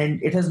 and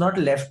it has not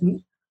left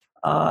me.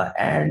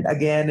 And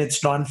again,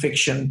 it's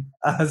non-fiction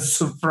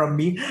so from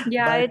me.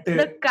 Yeah, But,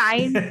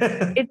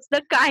 it's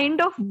the kind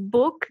of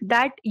book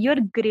that you're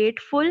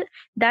grateful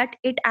that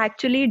it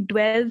actually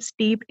dwells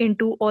deep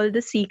into all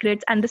the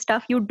secrets and the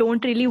stuff you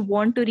don't really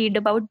want to read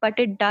about, but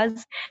it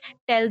does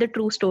tell the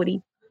true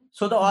story.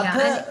 So the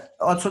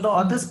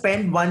author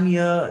spent 1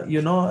 year,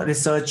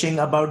 researching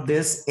about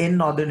this in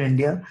northern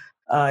India.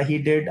 He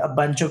did a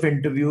bunch of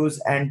interviews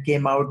and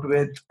came out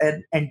with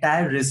an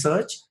entire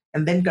research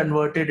and then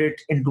converted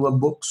it into a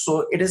book.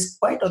 So it is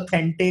quite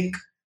authentic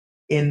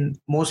in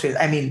most ways.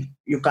 I mean,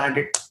 you can't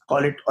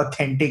call it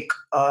authentic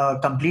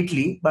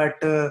completely, but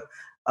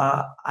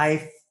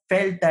I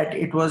felt that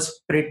it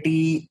was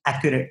pretty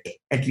accurate,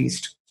 at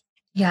least.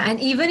 Yeah, and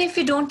even if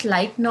you don't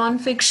like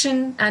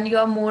nonfiction and you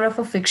are more of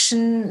a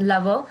fiction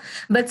lover,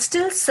 but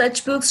still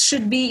such books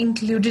should be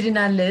included in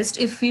our list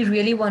if we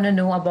really want to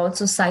know about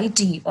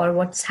society or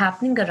what's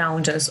happening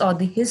around us or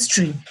the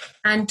history,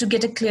 and to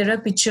get a clearer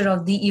picture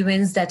of the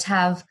events that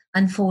have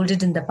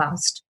unfolded in the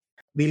past.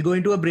 We'll go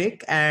into a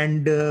break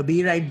and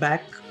be right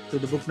back to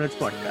the Book Nerds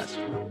podcast.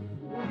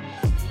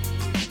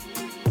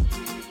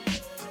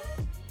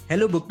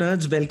 Hello, Book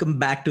Nerds. Welcome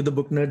back to the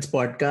Book Nerds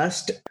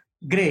podcast.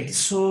 Great.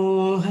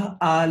 So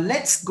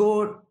let's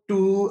go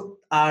to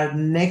our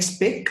next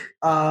pick,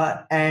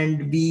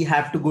 and we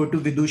have to go to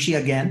Vidushi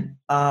again.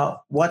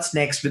 What's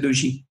next,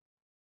 Vidushi?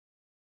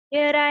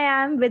 Here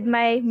I am with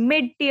my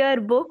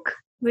mid-tier book,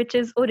 which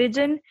is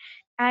Origin.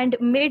 And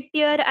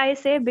mid-tier, I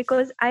say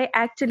because I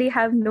actually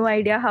have no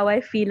idea how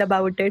I feel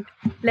about it.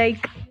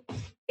 Like,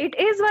 it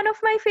is one of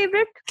my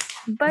favorite,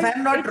 but If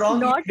I'm not it's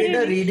wrong, not you did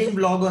really. a reading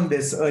blog on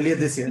this earlier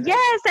this year.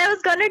 Yes, I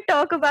was gonna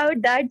talk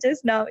about that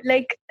just now.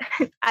 Like,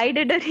 I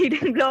did a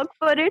reading blog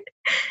for it,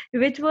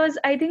 which was,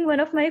 I think, one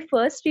of my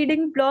first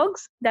reading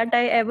blogs that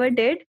I ever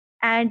did.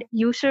 And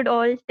you should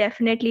all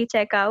definitely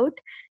check out.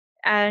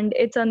 And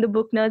it's on the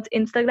Book Nerds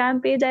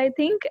Instagram page, I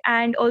think,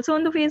 and also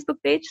on the Facebook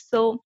page.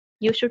 So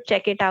you should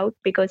check it out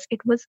because it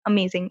was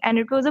amazing. And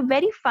it was a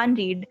very fun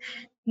read.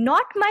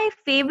 Not my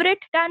favorite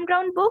Dan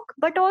Brown book,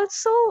 but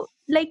also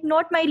like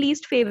not my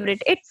least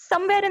favorite. It's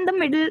somewhere in the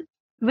middle,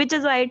 which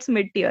is why it's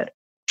mid-tier.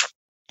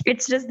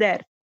 It's just there.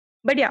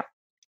 But yeah.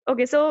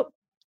 Okay, so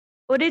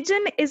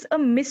Origin is a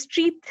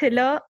mystery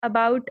thriller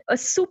about a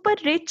super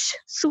rich,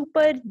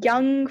 super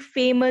young,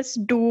 famous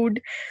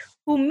dude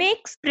who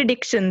makes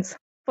predictions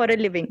for a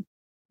living.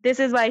 This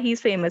is why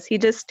he's famous. He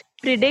just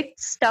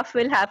predicts stuff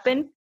will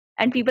happen,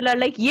 and people are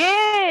like,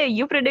 yay,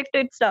 you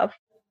predicted stuff.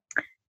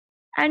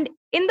 And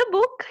in the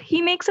book,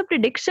 he makes a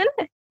prediction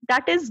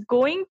that is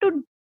going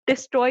to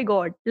destroy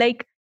God.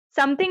 Like,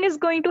 something is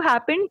going to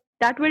happen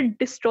that will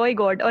destroy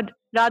God, or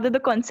rather, the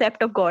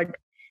concept of God.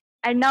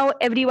 And now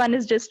everyone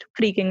is just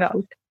freaking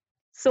out.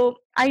 So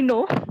I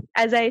know,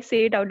 as I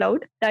say it out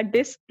loud, that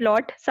this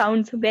plot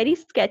sounds very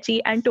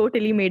sketchy and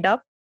totally made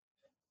up,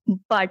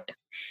 but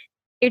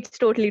it's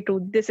totally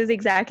true. This is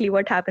exactly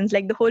what happens.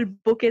 Like, the whole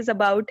book is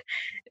about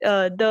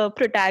the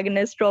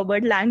protagonist,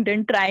 Robert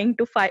Langdon, trying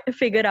to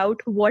figure out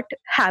what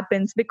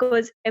happens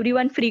because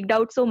everyone freaked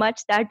out so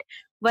much that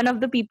one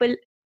of the people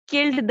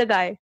killed the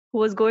guy who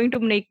was going to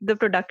make the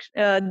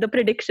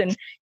prediction.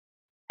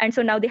 And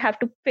so now they have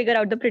to figure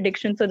out the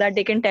prediction so that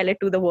they can tell it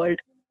to the world.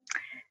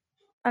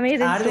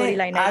 Amazing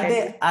storyline.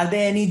 Are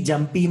there any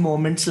jumpy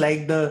moments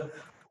like the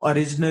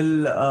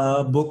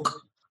original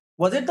book?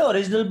 Was it the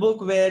original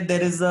book where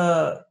there is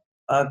a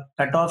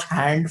cut off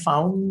hand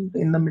found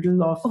in the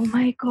middle of? Oh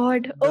my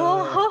God!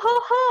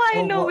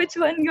 I know which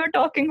one you're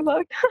talking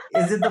about.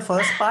 Is it the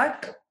first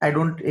part? I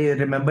don't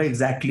remember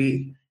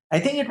exactly. I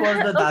think it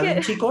was the Da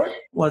Vinci Code.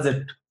 Was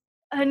it?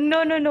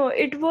 No.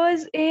 It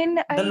was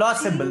in The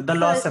Lost Symbol. The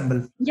Lost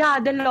Symbol.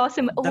 Yeah, the Lost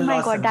Symbol. Oh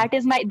my God, that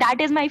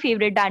is my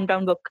favorite Dan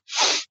Brown book.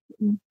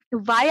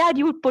 Why are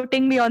you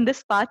putting me on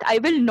this path? I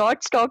will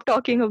not stop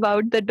talking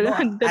about the. No,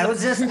 I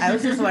was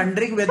just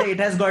wondering whether it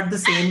has got the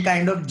same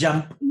kind of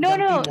jump.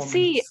 No.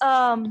 See,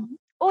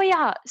 oh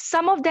yeah,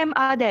 some of them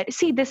are there.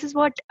 See, this is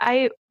what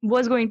I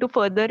was going to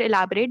further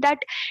elaborate.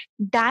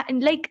 That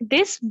like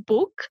this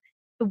book,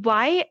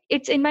 why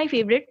it's in my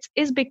favorites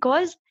is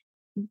because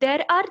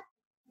there are,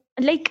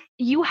 like,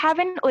 you have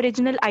an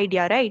original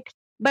idea, right?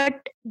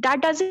 But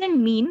that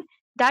doesn't mean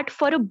that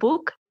for a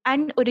book,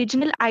 an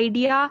original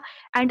idea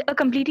and a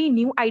completely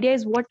new idea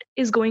is what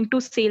is going to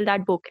sell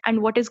that book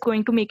and what is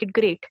going to make it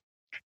great.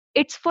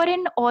 It's for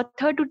an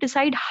author to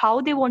decide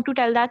how they want to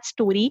tell that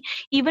story,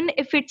 even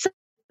if it's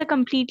a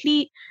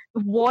completely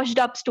washed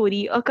up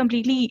story, a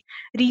completely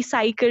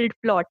recycled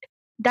plot.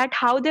 That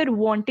how they're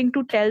wanting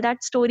to tell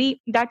that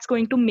story, that's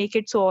going to make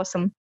it so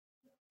awesome.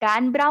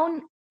 Dan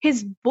Brown,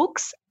 his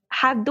books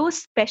have those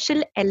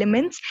special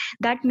elements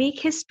that make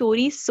his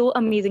stories so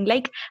amazing.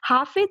 Like,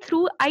 halfway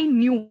through, I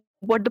knew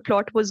what the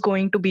plot was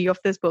going to be of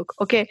this book.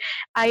 Okay.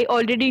 I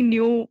already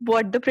knew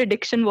what the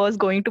prediction was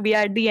going to be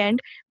at the end,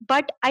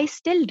 but I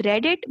still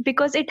read it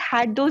because it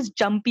had those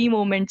jumpy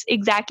moments,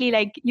 exactly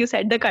like you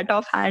said, the cut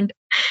off hand,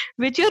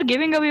 which you're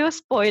giving away a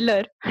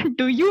spoiler.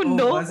 Do you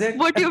know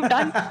what you've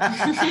done?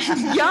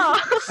 Yeah.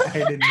 I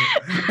didn't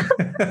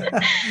know.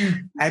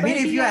 I mean,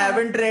 if you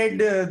haven't read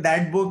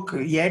that book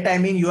yet, I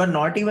mean, you are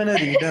not even a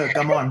reader.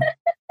 Come on.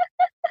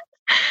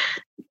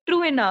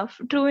 True enough.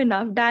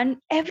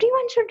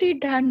 Everyone should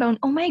read Dan Brown.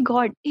 Oh my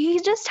God. He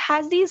just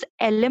has these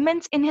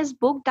elements in his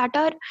book that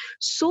are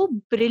so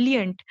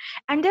brilliant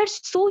and they're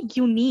so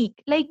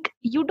unique. Like,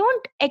 you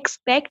don't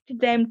expect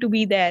them to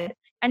be there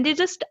and they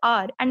just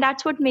are. And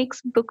that's what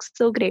makes books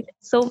so great.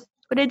 So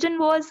Origin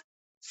was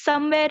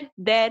somewhere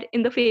there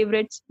in the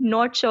favorites.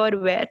 Not sure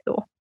where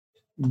though.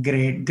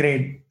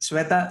 Great.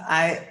 Sweta,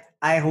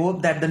 I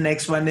hope that the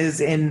next one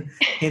is in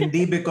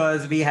Hindi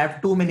because we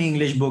have too many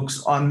English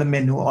books on the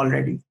menu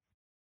already.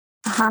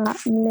 हाँ,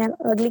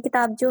 अगली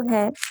किताब जो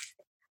है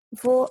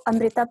वो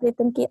अमृता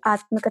प्रीतम की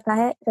आत्मकथा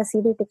है,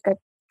 रसीदी टिकट।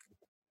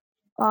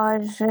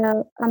 और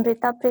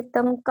अमृता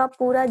प्रीतम का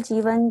पूरा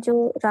जीवन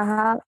जो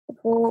रहा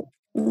वो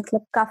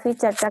मतलब काफी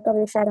चर्चा का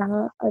विषय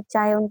रहा,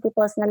 चाहे उनकी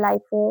पर्सनल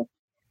लाइफ हो,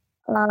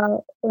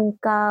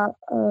 उनका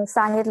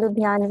साहिर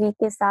लुधियानवी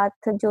के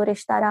साथ जो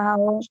रिश्ता रहा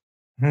हो,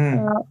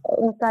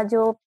 उनका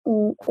जो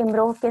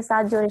इमरोह के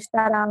साथ जो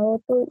रिश्ता रहा हो,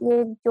 तो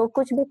ये जो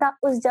कुछ भी था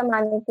उस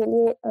जमाने के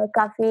लिए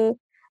काफी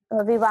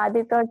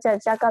विवादित और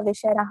चर्चा का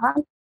विषय रहा।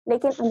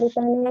 लेकिन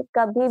अमृता ने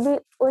कभी भी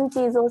उन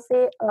चीजों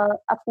से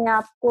अपने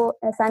आप को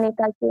ऐसा नहीं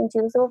था कि उन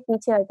चीजों से वो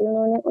पीछे हटी,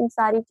 उन्होंने उन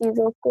सारी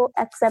चीजों को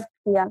एक्सेप्ट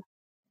किया।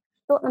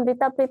 तो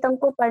अमृता प्रीतम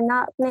को पढ़ना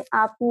अपने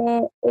आप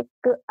में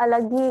एक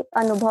अलग ही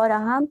अनुभव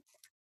रहा।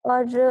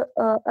 और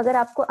अगर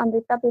आपको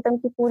अमृता प्रीतम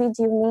की पूरी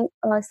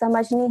जीवनी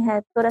समझनी है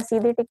तो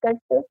रसीदी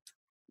टिकट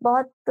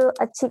बहुत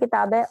अच्छी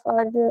किताब है।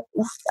 और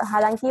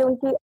हालांकि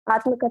उनकी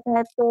आत्मकथा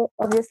है तो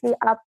ऑब्वियसली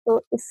आप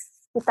तो इस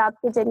किताब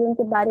के जरिए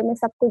उनके बारे में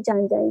सब कुछ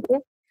जान जाएंगे।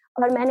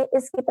 और मैंने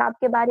इस किताब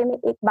के बारे में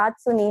एक बात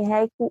सुनी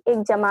है कि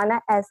एक जमाना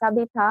ऐसा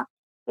भी था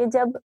कि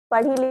जब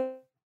पढ़ी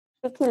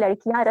लिखी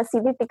लड़कियां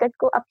रसीदी टिकट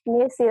को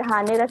अपने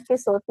सिरहाने रख के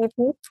सोती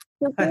थी,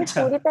 क्योंकि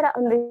अच्छा। पूरी तरह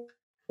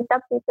अमृता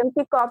प्रीतम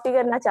की कॉपी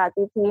करना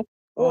चाहती थी।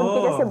 वो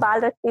उनके जैसे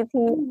बाल रखती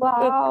थी।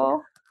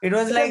 It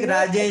was like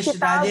Rajesh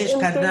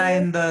Khanna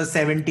in the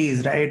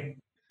 70s, right?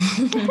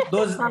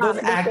 Those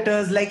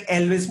actors like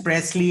Elvis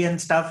Presley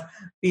and stuff,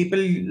 people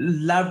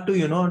love to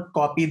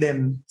copy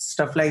them,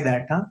 stuff like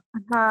that, huh?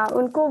 हाँ,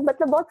 उनको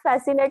मतलब बहुत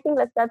फैसिनेटिंग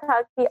लगता था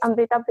कि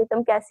अमृता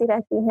प्रीतम कैसी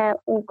रहती हैं,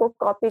 उनको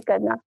कॉपी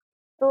करना।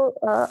 तो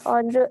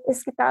और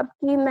इस किताब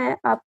की मैं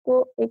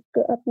आपको एक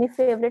अपनी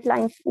फेवरेट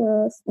लाइन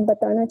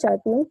बताना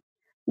चाहती हूँ,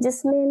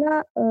 जिसमें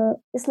ना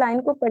इस लाइन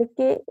को पढ़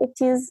के एक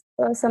चीज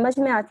समझ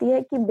में आती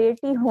है कि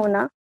बेटी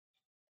होना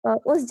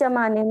उस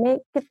जमाने में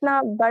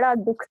कितना बड़ा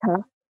दुख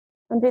था।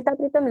 अमृता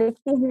प्रीतम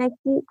लिखती हैं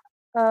कि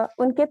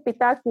उनके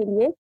पिता के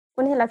लिए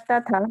उन्हें लगता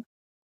था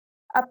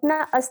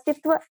अपना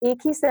अस्तित्व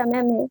एक ही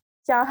समय में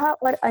चाहा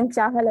और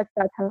अनचाहा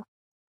लगता था।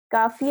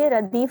 काफिये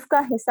रदीफ का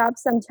हिसाब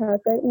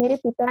समझाकर मेरे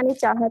पिता ने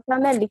चाहा था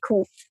मैं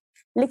लिखूं।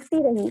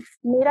 लिखती रही।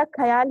 मेरा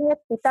ख्याल है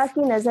पिता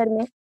की नजर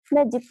में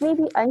मैं जितनी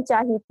भी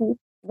अनचाही थी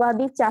वह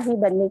भी चाही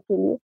बनने के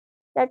लिए।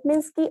 दैट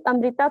मीन्स कि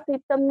अमृता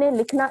प्रीतम ने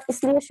लिखना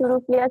इसलिए शुरू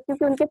किया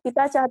क्योंकि उनके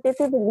पिता चाहते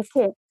थे वो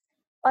लिखे,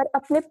 और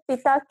अपने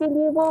पिता के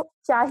लिए वो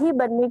चाही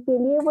बनने के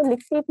लिए वो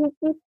लिखती थी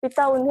कि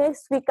पिता उन्हें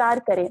स्वीकार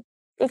करे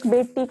एक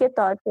बेटी के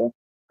तौर पे।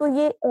 तो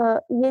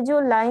ये जो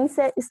लाइन्स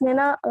है इसने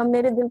ना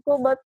मेरे दिल को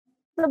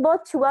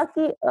बहुत छुआ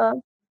कि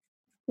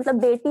मतलब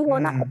बेटी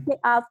होना अपने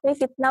आप में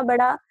कितना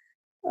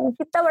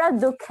बड़ा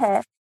दुख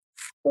है।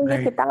 तो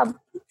ये किताब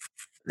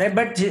Right,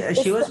 but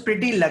she was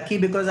pretty lucky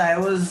because I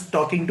was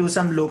talking to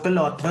some local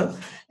author,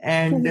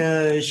 and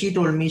she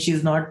told me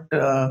she's not,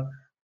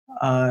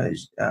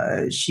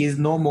 she's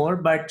no more.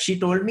 But she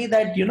told me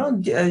that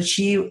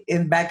she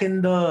back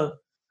in the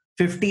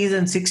 50s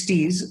and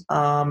 60s,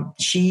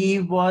 she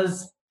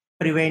was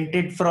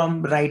prevented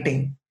from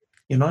writing.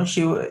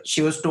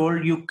 She was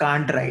told you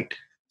can't write.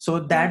 So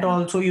that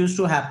also used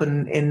to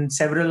happen in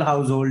several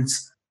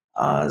households.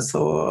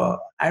 So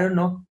I don't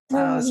know,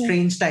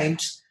 strange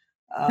times.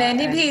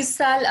 मैंने भी इस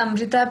साल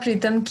अमृता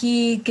प्रीतम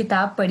की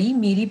किताब पढ़ी,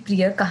 मेरी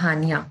प्रिय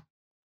कहानियां।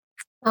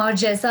 और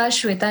जैसा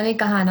श्वेता ने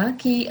कहा ना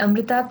कि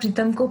अमृता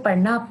प्रीतम को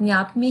पढ़ना अपने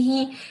आप में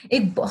ही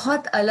एक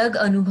बहुत अलग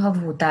अनुभव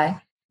होता है,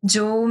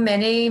 जो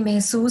मैंने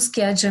महसूस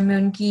किया जब मैं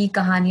उनकी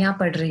कहानियां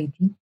पढ़ रही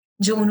थी,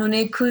 जो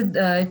उन्होंने खुद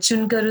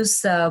चुनकर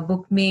उस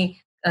बुक में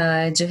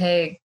जो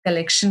है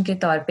कलेक्शन के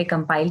तौर पे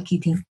कंपाइल की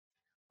थी।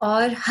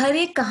 और हर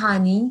एक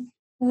कहानी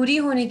पूरी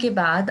होने के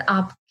बाद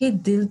आपके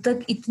दिल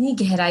तक इतनी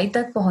गहराई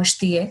तक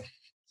पहुंचती है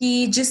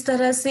कि जिस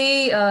तरह से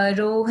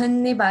रोहन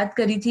ने बात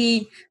करी थी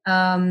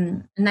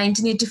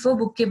 1984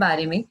 बुक के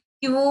बारे में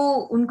कि वो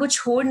उनको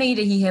छोड़ नहीं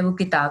रही है वो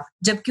किताब,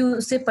 जबकि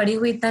उसे पढ़े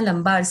हुए इतना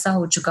लंबा अरसा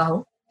हो चुका हो।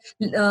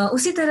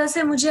 उसी तरह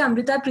से मुझे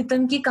अमृता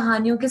प्रीतम की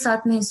कहानियों के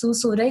साथ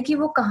महसूस हो रहा है कि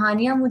वो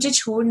कहानियां मुझे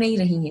छोड़ नहीं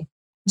रही हैं,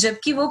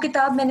 जबकि वो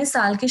किताब मैंने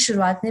साल की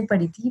शुरुआत में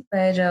पढ़ी थी,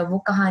 पर वो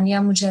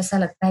कहानियां मुझे ऐसा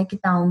लगता है कि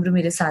ताउम्र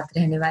मेरे साथ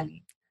रहने वाली है।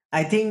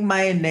 I think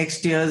my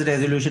next year's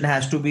resolution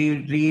has to be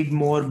read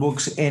more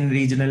books in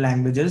regional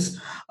languages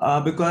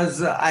because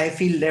I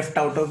feel left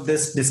out of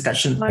this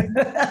discussion.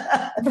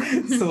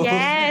 So,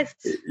 yes.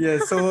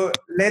 Yeah. So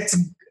let's,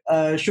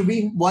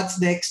 Shubhi, what's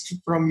next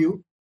from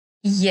you?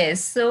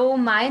 Yes, so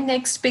my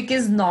next pick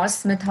is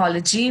Norse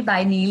Mythology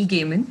by Neil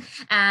Gaiman.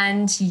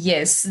 And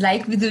yes,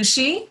 like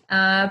Vidushi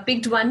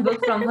picked one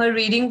book from her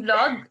reading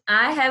blog,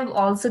 I have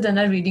also done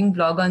a reading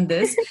blog on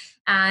this.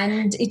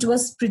 And it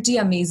was pretty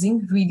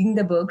amazing reading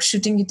the book,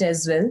 shooting it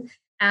as well.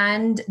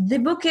 And the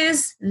book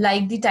is,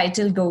 like the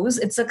title goes,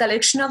 it's a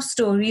collection of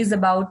stories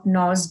about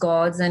Norse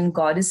gods and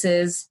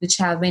goddesses, which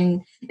have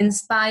been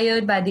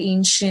inspired by the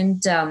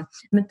ancient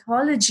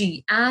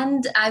mythology.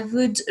 And I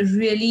would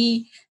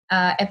really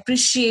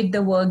appreciate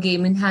the work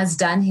Gaiman has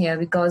done here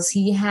because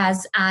he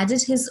has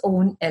added his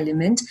own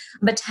element,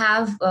 but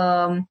have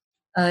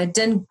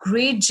done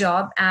great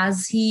job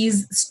as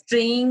he's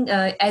staying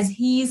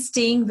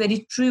very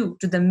true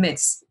to the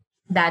myths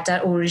that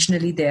are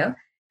originally there.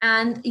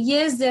 And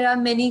yes, there are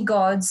many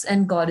gods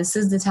and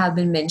goddesses that have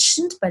been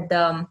mentioned, but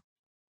the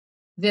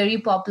very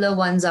popular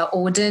ones are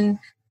Odin,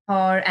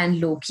 Thor,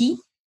 and Loki.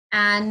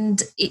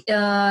 And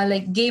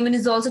like Gaiman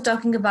is also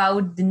talking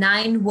about the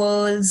 9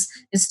 worlds,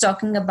 is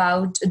talking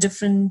about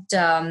different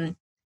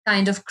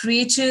kind of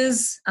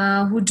creatures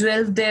who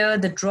dwell there,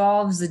 the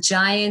dwarves, the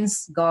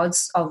giants,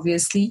 gods,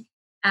 obviously.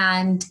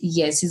 And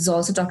yes, he's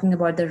also talking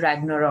about the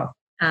Ragnarok.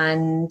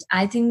 And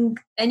I think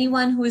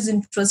anyone who is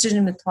interested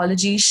in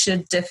mythology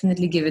should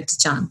definitely give it a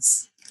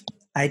chance.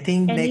 I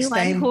think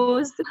Anyone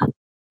who's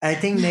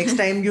next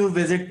time you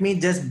visit me,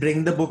 just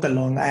bring the book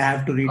along. I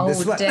have to read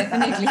this Oh, one.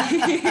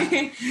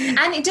 definitely.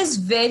 And it is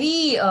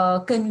very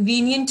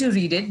convenient to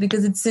read it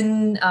because it's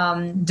in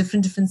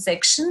different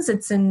sections.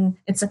 It's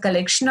a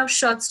collection of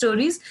short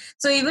stories.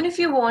 So even if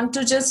you want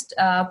to just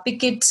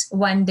pick it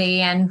one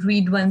day and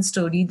read one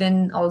story,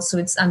 then also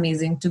it's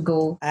amazing to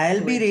go.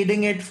 I'll be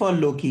reading it for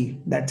Loki.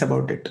 That's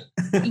about it.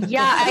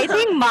 yeah, I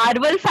think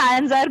Marvel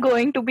fans are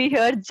going to be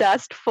here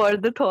just for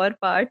the Thor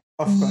part.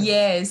 Of course.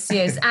 Yes.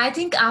 I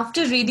think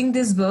after reading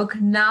this book,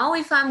 now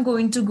if I'm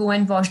going to go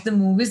and watch the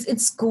movies,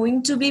 it's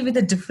going to be with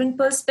a different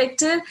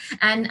perspective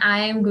and I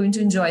am going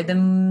to enjoy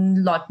them a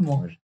lot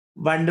more.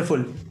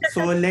 Wonderful.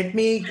 So let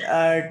me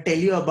tell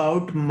you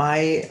about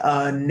my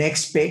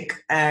next pick,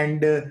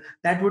 and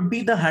that would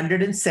be the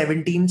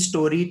 117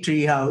 Story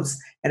Treehouse.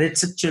 And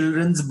it's a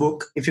children's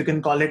book, if you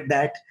can call it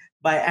that,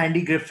 by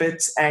Andy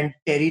Griffiths and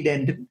Terry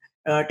Denton.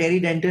 Terry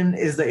Denton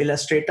is the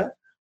illustrator.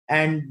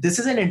 And this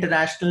is an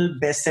international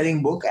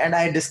best-selling book, and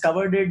I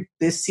discovered it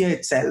this year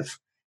itself.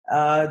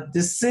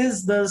 This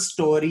is the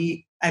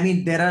story. I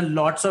mean, there are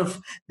lots of.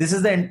 This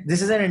is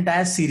an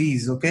entire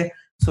series. Okay,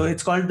 so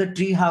it's called the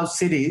Treehouse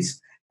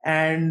series,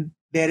 and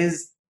there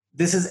is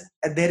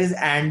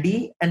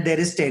Andy and there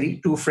is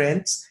Terry, two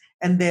friends,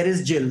 and there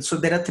is Jill. So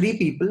there are three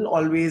people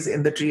always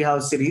in the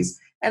Treehouse series,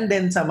 and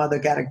then some other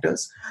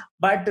characters.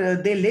 But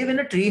they live in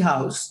a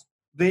treehouse,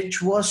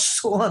 which was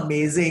so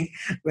amazing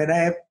when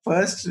I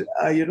first,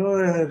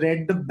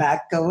 read the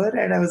back cover,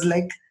 and I was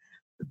like,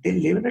 they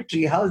live in a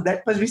treehouse.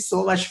 That must be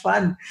so much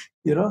fun,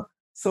 you know.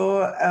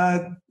 So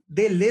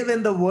they live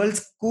in the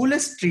world's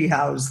coolest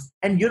treehouse,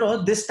 and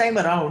this time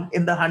around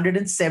in the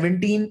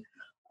 117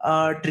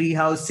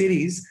 treehouse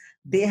series,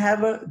 they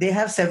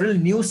have several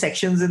new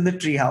sections in the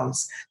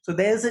treehouse. So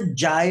there's a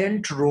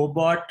giant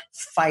robot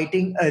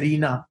fighting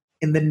arena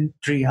in the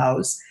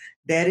treehouse.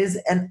 There is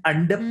an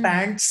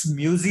underpants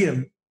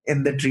museum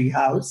in the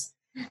treehouse,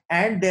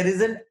 and there is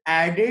an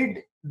added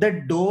the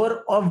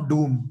door of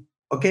doom.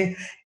 Okay,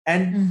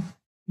 and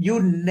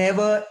you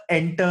never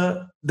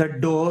enter the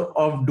door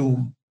of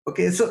doom.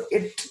 Okay, so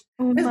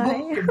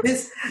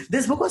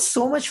this book was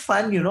so much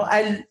fun.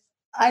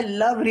 I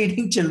love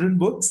reading children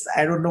books.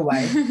 I don't know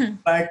why,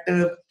 but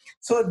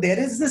so there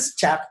is this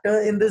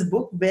chapter in this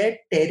book where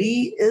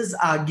Terry is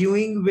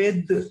arguing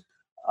with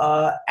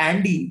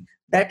Andy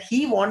that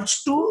he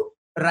wants to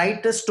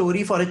write a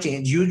story for a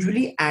change.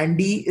 Usually,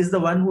 Andy is the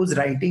one who's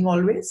writing,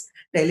 always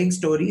telling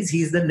stories.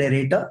 He's the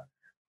narrator.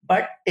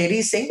 But Terry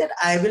is saying that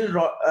I will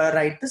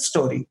write the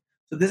story.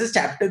 So this is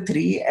chapter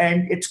 3,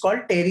 and it's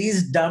called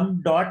Terry's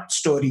Dumb Dot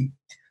Story.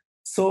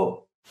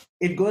 So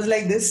it goes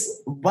like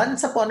this.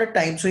 Once upon a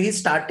time, so he's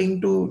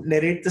starting to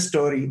narrate the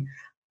story.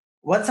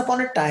 Once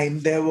upon a time,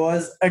 there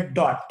was a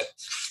dot.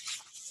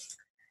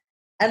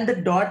 And the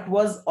dot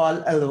was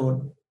all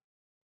alone.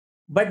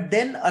 But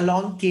then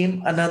along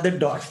came another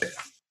dot.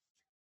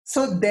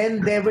 So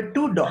then there were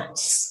two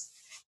dots.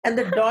 And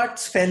the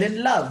dots fell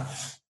in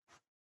love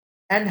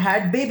and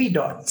had baby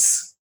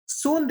dots.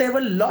 Soon there were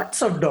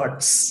lots of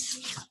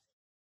dots.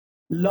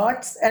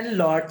 Lots and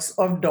lots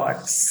of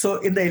dots. So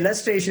in the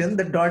illustration,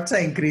 the dots are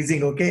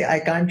increasing. Okay, I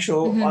can't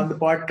show on the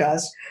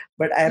podcast,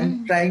 but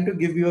I'm trying to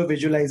give you a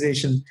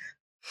visualization.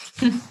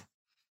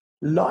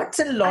 Lots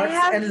and lots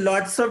and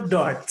lots of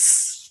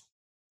dots.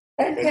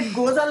 And it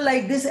goes on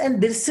like this.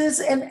 And this is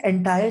an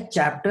entire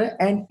chapter,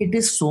 and it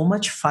is so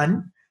much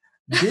fun.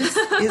 This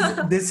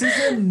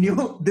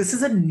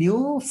is a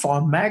new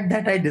format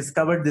that I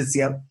discovered this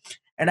year,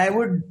 and I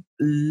would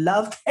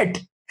love that.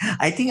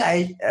 I think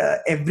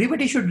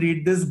everybody should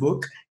read this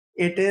book.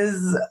 It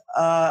is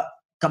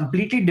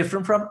completely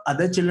different from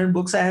other children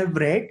books I have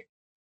read,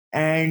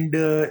 and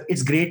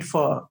it's great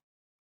for,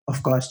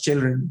 of course,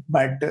 children.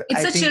 But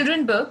it's a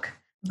children book,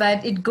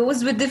 but it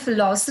goes with the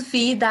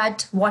philosophy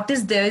that what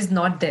is there is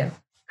not there.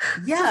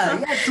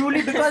 Yeah,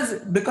 truly, because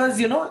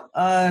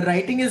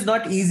writing is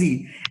not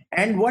easy,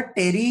 and what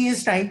Terry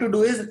is trying to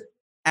do is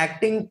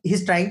acting.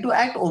 He's trying to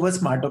act over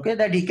smart. Okay,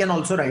 that he can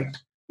also write.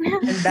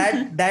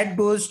 And that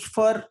goes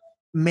for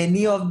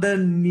many of the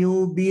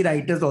newbie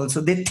writers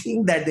also. They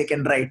think that they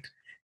can write,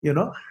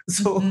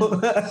 so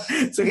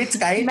so it's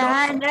kind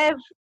of.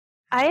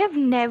 I have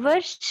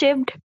never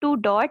shipped two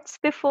dots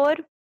before,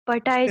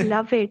 but I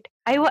love it.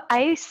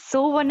 I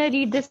so want to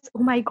read this.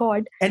 Oh my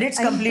god. And it's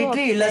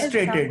completely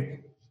illustrated.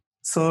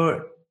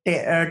 So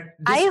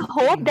I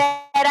hope there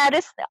are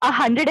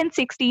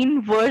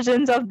 116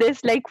 versions of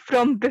this, like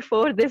from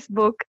before this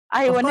book.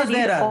 I want to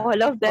read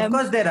all of them. Of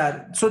course there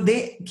are. So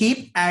they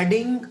keep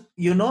adding,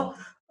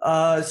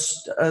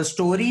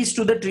 stories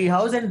to the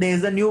treehouse, and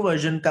there's a new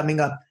version coming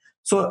up.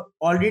 So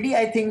already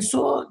I think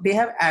so they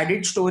have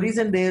added stories,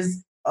 and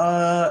there's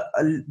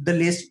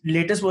the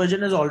latest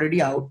version is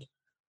already out.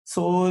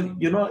 So,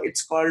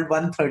 it's called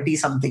 130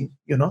 something,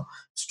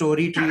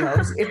 Story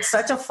Treehouse. It's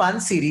such a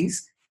fun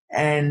series.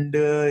 And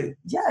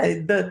yeah,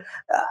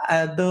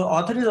 the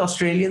author is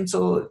Australian.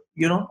 So,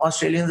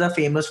 Australians are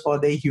famous for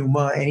their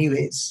humor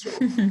anyways.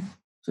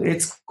 So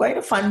it's quite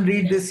a fun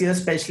read this year,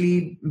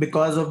 especially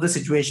because of the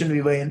situation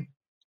we were in.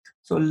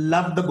 So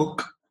love the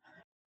book.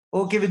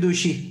 Okay,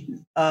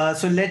 Vidushi.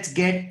 So let's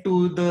get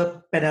to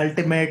the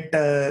penultimate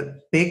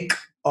pick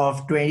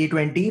of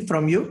 2020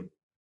 from you.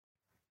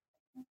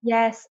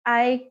 Yes,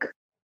 I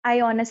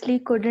honestly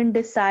couldn't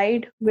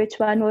decide which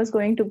one was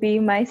going to be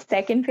my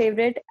second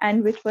favorite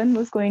and which one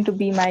was going to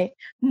be my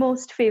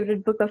most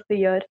favorite book of the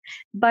year.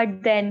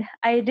 But then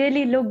I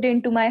really looked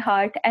into my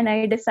heart and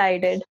I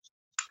decided.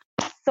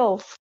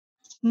 So,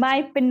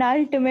 my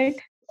penultimate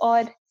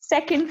or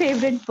second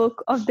favorite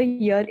book of the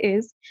year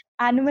is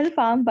Animal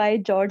Farm by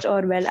George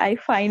Orwell. I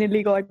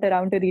finally got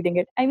around to reading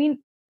it. I mean,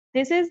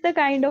 this is the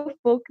kind of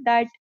book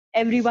that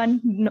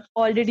everyone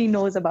already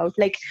knows about.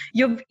 Like,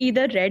 you've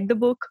either read the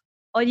book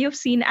or you've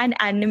seen an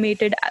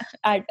animated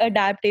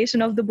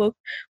adaptation of the book,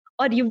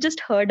 or you've just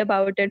heard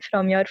about it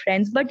from your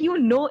friends, but you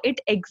know it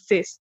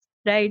exists,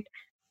 right?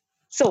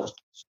 So,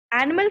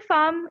 Animal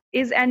Farm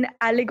is an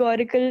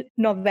allegorical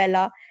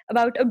novella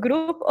about a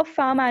group of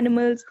farm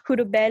animals who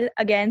rebel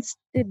against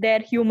their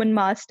human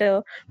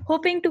master,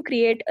 hoping to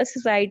create a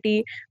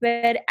society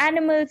where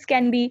animals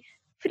can be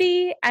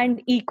free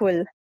and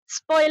equal.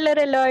 Spoiler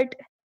alert,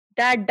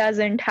 that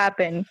doesn't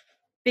happen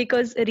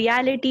because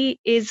reality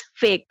is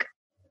fake.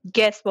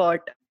 Guess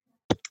what?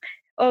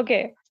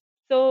 Okay,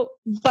 so,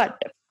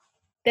 but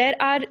there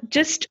are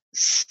just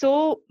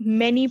so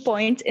many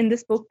points in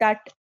this book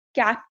that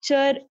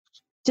capture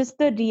just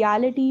the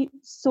reality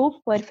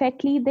so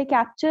perfectly. They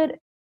capture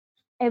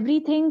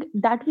everything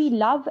that we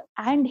love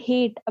and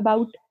hate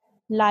about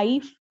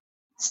life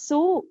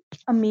so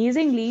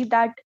amazingly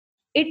that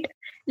it,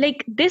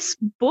 like, this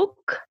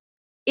book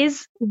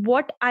is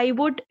what I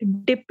would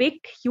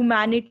depict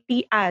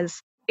humanity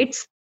as.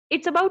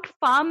 It's about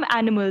farm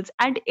animals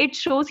and it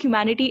shows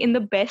humanity in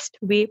the best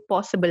way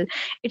possible.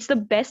 It's the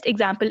best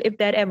example if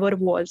there ever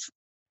was.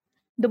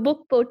 The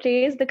book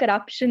portrays the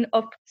corruption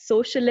of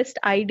socialist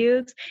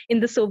ideals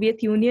in the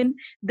Soviet Union,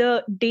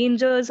 the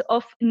dangers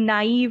of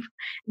naive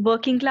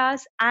working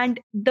class, and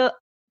the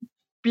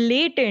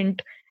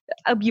blatant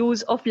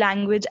abuse of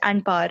language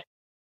and power.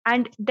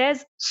 And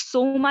there's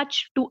so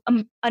much to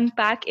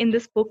unpack in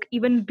this book,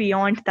 even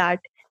beyond that.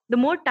 The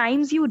more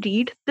times you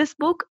read this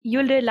book,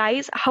 you'll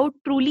realize how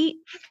truly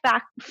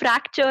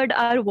fractured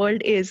our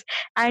world is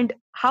and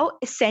how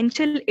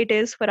essential it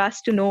is for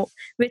us to know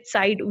which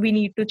side we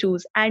need to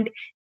choose. And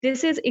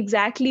this is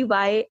exactly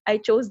why I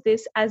chose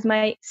this as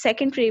my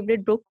second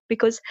favorite book,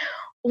 because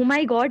oh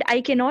my god,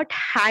 I cannot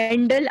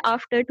handle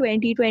after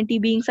 2020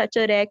 being such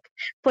a wreck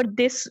for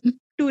this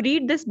to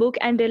read this book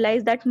and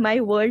realize that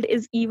my world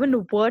is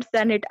even worse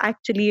than it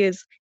actually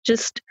is.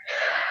 Just,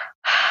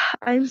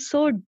 I'm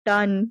so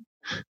done.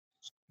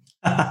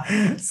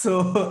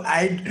 So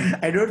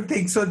I don't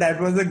think so that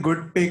was a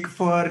good pick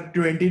for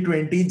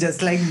 2020,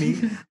 just like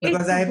me,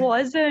 because It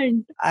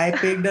wasn't. I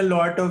picked a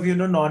lot of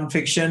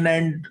non-fiction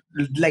and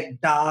like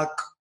dark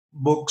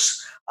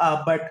books,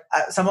 but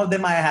some of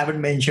them I haven't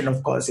mentioned,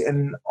 of course,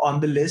 in on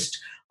the list.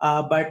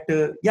 But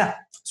yeah,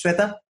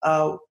 Sweta,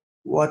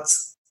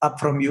 what's up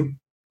from you?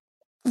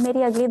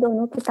 मेरी अगली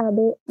दोनों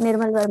किताबें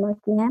निर्मल वर्मा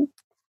की हैं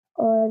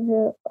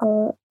और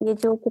ये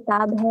जो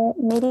किताब है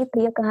मेरी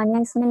प्रिय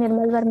कहानियाँ, इसमें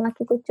निर्मल वर्मा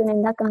की कुछ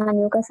चुनिंदा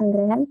कहानियों का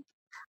संग्रह है।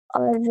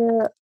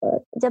 और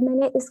जब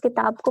मैंने इस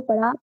किताब को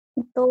पढ़ा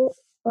तो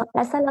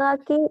ऐसा लगा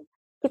कि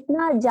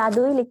कितना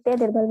जादुई लिखते हैं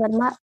निर्मल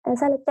वर्मा।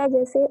 ऐसा लगता है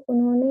जैसे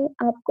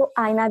उन्होंने आपको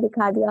आईना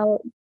दिखा दिया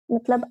हो।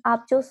 मतलब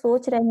आप जो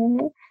सोच रहे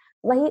हैं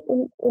वही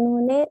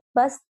उन्होंने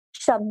बस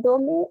शब्दों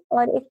में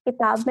और एक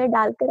किताब में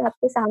डालकर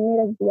आपके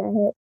सामने रख दिया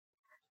है।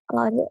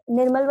 और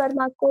निर्मल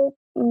वर्मा को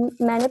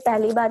मैंने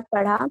पहली बार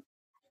पढ़ा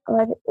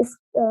और इस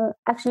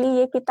एक्चुअली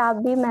ये किताब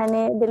भी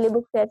मैंने दिल्ली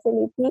बुक फेयर से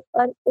ली थी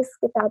और इस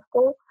किताब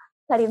को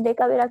खरीदने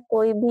का मेरा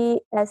कोई भी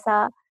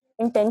ऐसा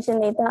इंटेंशन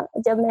नहीं था।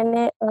 जब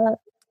मैंने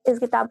इस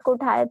किताब को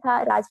उठाया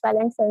था राजपाल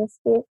एंड सन्स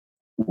के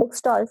बुक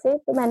स्टॉल से,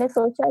 तो मैंने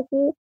सोचा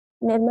कि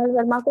निर्मल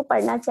वर्मा को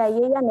पढ़ना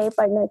चाहिए या नहीं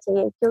पढ़ना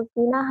चाहिए,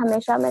 क्योंकि ना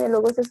हमेशा मैंने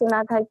लोगों से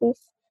सुना था कि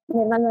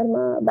निर्मल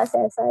वर्मा बस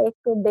ऐसा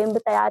एक बिंब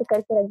तैयार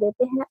करके रख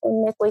देते हैं,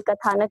 उनमें कोई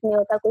कथानक नहीं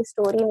होता, कोई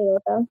स्टोरी नहीं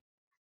होता।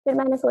 फिर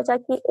मैंने सोचा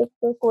कि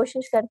एक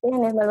कोशिश करते हैं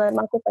निर्मल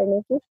वर्मा को पढ़ने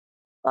की।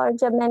 और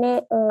जब मैंने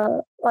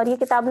और ये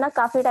किताब ना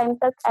काफ़ी टाइम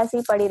तक ऐसे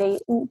ही पड़ी रही।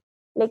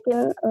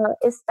 लेकिन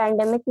इस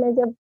पैंडेमिक में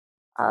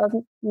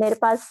जब मेरे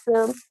पास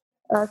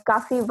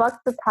काफ़ी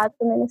वक़्त था,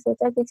 तो मैंने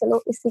सोचा कि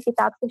चलो इसी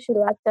किताब से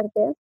शुरुआत करते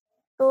हैं।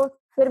 तो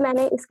फिर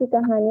मैंने इसकी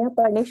कहानियाँ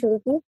पढ़नी शुरू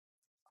की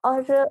और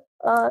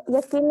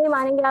यकीन नहीं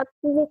मानेंगे आप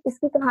कि ये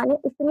इसकी कहानी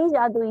इतनी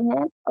जादुई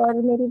है। और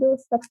मेरी जो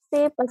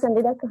सबसे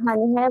पसंदीदा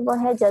कहानी है वो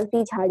है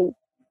जलती झाड़ी।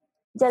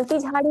 जलती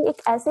झाड़ी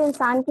एक ऐसे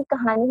इंसान की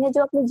कहानी है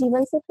जो अपने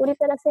जीवन से पूरी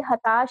तरह से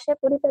हताश है,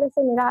 पूरी तरह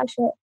से निराश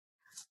है।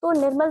 तो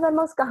निर्मल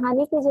वर्मा उस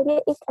कहानी के ज़रिए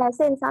एक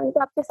ऐसे इंसान को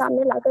आपके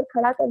सामने लाकर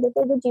खड़ा कर देते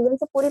हैं जो जीवन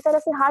से पूरी तरह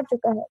से हार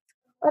चुका है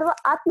और वो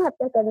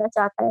आत्महत्या करना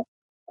चाहता है।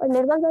 और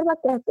निर्मल वर्मा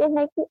कहते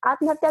हैं कि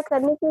आत्महत्या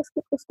करने की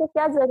उसको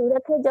क्या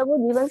ज़रूरत है जब वो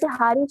जीवन से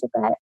हार ही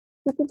चुका है,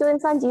 क्योंकि जो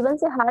इंसान जीवन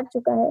से हार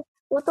चुका है,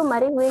 वो तो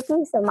मरे हुए के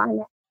ही समान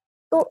है।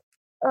 तो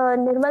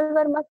निर्मल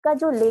वर्मा का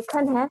जो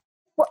लेखन है,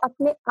 वो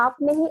अपने आप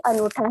में ही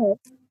अनूठा है।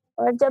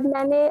 और जब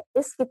मैंने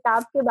इस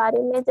किताब के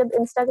बारे में जब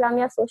इंस्टाग्राम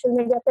या सोशल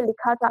मीडिया पे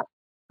लिखा था,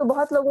 तो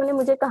बहुत लोगों ने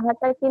मुझे कहा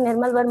था कि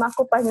निर्मल वर्मा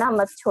को पढ़ना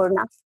मत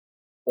छोड़ना।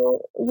 तो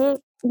ये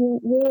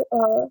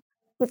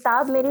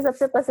किताब मेरी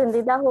सबसे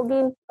पसंदीदा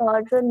होगी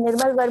और जो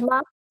निर्मल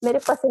वर्मा मेरे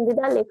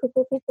पसंदीदा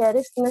लेखकों की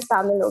फ़हरिस्त में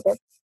शामिल हो गए।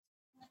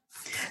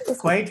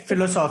 Quite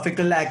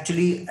philosophical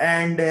actually,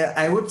 and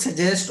I would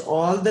suggest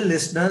all the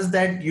listeners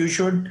that you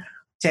should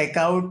check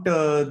out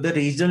the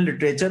regional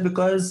literature,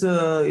 because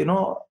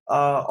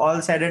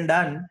all said and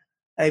done,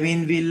 I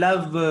mean, we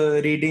love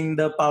reading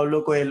the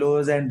Paulo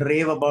Coelhos and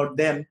rave about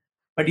them,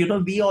 but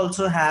we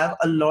also have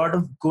a lot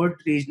of good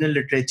regional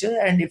literature,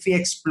 and if we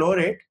explore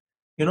it,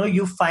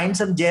 you find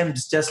some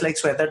gems, just like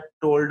Sweta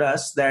told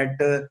us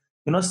that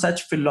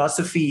such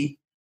philosophy,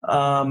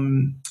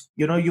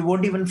 you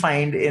won't even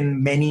find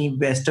in many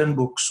Western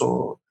books.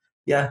 So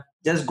yeah,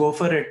 just go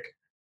for it.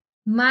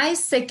 My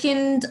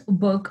second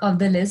book of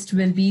the list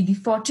will be The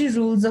 40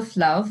 Rules of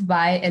Love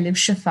by Elif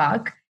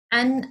Shafak.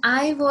 And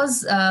I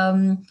was,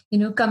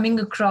 coming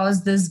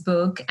across this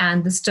book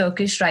and this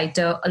Turkish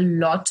writer a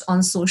lot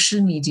on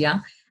social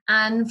media.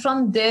 And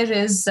from there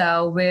is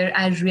where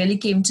I really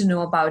came to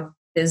know about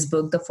this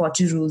book, The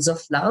 40 Rules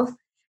of Love.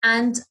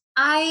 And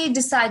I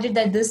decided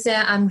that this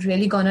year I'm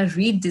really going to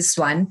read this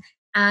one.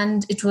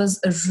 And it was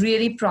a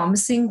really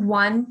promising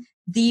one.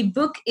 The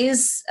book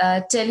is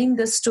telling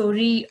the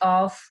story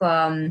of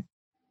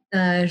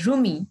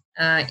Rumi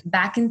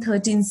back in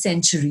 13th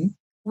century,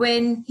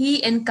 when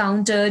he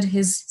encountered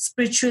his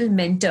spiritual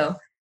mentor,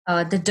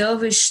 the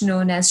dervish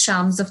known as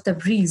Shams of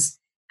Tabriz.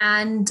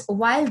 And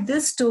while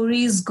this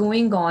story is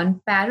going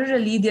on,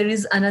 parallelly, there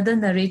is another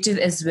narrative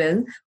as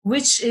well,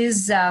 which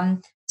is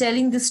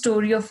telling the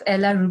story of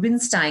Ella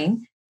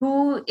Rubinstein,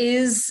 who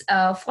is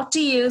a 40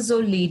 years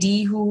old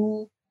lady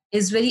who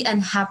is very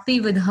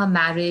unhappy with her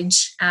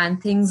marriage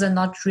and things are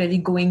not really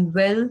going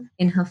well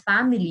in her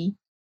family.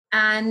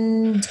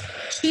 And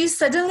she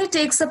suddenly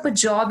takes up a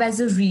job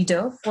as a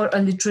reader for a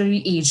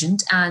literary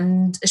agent,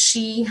 and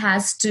she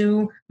has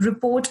to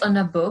report on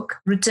a book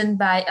written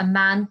by a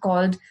man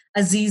called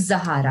Aziz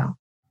Zahara.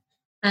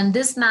 And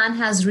this man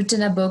has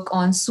written a book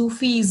on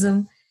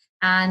Sufism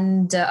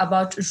and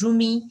about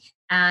Rumi.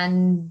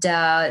 And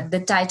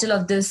the title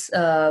of this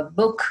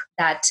book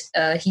that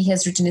he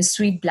has written is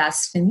Sweet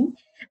Blasphemy.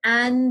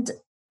 And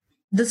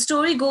the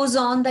story goes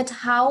on that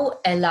how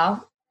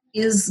Ella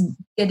is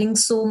getting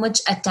so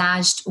much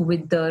attached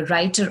with the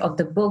writer of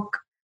the book,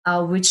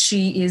 which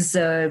she is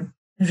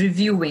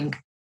reviewing.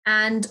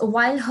 And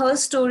while her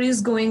story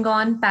is going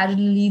on,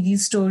 parallelly, the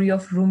story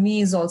of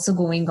Rumi is also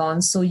going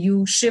on. So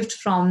you shift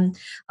from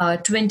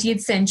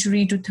 20th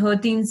century to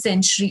 13th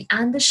century,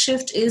 and the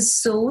shift is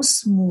so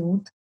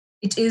smooth.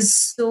 It is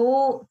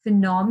so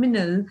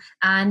phenomenal,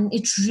 and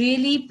it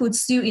really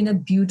puts you in a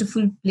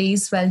beautiful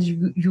place while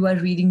you are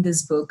reading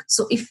this book.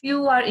 So if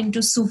you are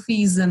into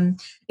Sufism,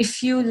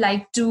 if you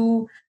like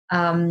to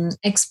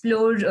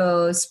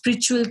explore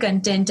spiritual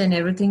content and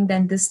everything,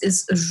 then this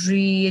is a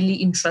really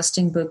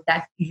interesting book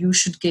that you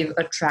should give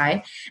a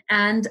try.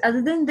 And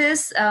other than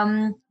this,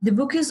 the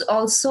book is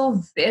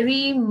also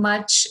very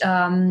much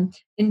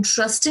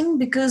interesting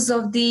because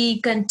of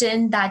the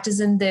content that is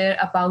in there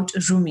about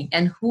Rumi,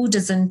 and who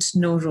doesn't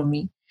know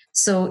Rumi.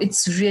 So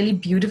it's really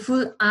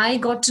beautiful. I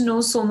got to know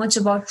so much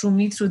about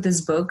Rumi through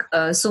this book,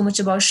 so much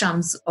about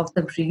Shams of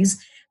the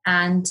Breeze,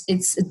 and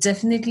it's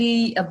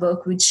definitely a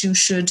book which you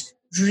should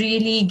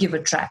really give a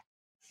try.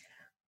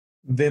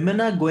 Women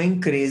are going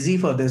crazy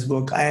for this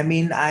book. I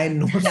mean, I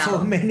know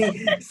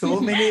so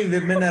many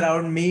women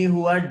around me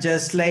who are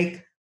just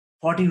like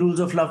 40 rules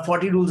of love,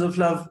 40 rules of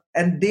love,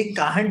 and they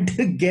can't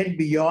get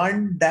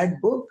beyond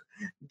that book.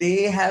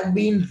 They have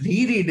been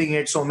rereading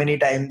it so many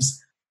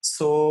times.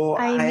 So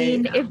I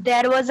mean, if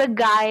there was a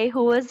guy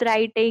who was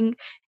writing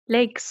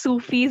like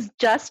Sufis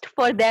just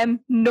for them,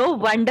 no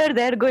wonder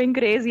they're going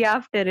crazy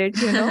after it,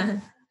 you know?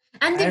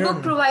 And the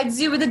book provides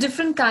you with a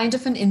different kind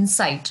of an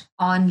insight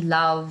on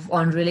love,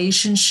 on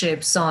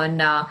relationships,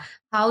 on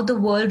how the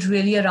world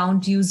really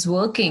around you is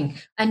working,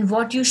 and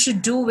what you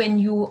should do when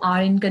you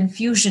are in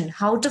confusion,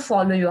 how to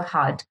follow your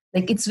heart.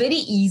 Like, it's very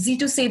easy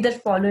to say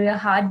that follow your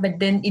heart, but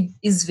then it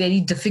is very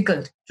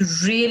difficult to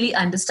really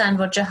understand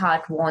what your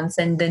heart wants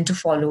and then to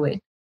follow it.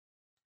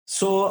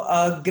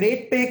 So,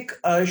 great pick,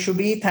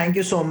 Shubhi. Thank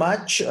you so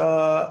much.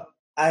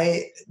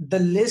 The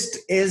list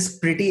is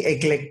pretty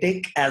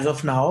eclectic as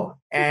of now,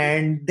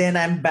 and then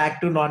I'm back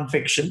to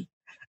nonfiction.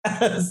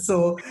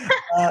 so,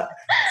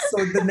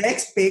 so the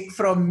next pick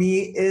from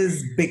me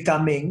is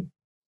Becoming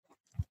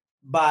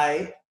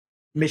by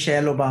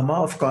Michelle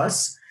Obama, of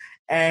course,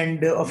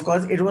 and of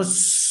course it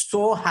was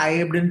so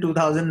hyped in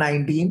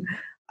 2019.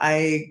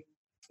 I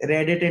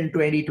read it in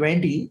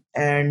 2020,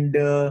 and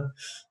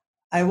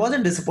I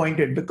wasn't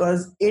disappointed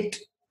because it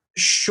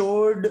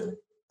showed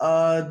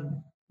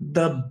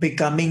the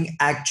becoming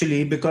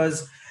actually,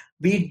 because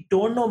we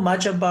don't know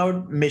much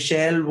about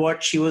Michelle,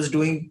 what she was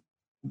doing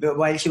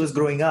while she was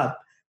growing up.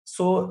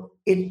 So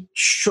it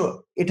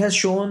has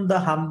shown the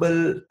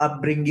humble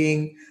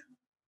upbringing,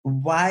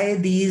 why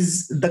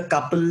the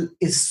couple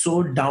is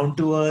so down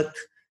to earth,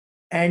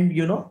 and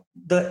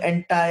the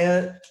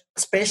entire,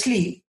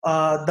 especially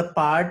the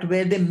part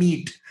where they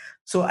meet.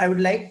 So I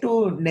would like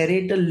to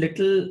narrate a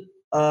little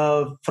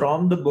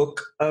from the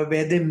book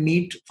where they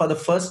meet for the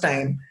first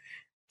time.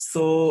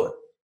 So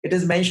it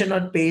is mentioned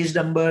on page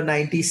number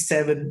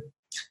 97.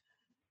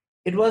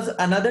 It was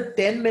another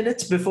 10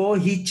 minutes before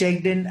he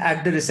checked in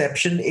at the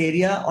reception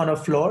area on a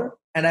floor,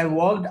 and I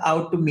walked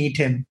out to meet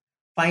him,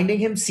 finding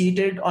him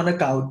seated on a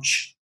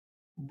couch.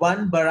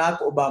 One Barack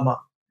Obama,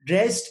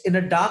 dressed in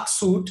a dark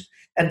suit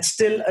and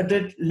still a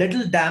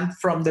little damp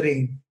from the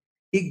rain.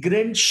 He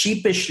grinned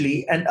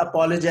sheepishly and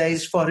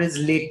apologized for his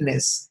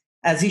lateness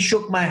as he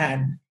shook my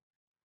hand.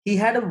 He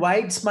had a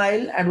wide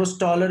smile and was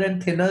taller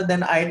and thinner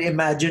than I'd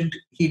imagined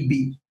he'd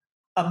be.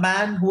 A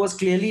man who was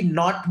clearly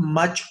not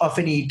much of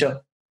an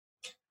eater,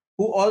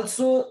 who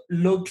also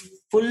looked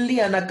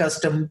fully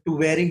unaccustomed to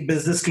wearing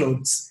business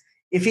clothes.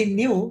 If he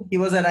knew he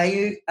was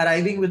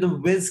arriving with a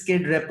whiz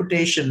kid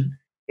reputation,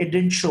 it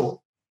didn't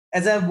show.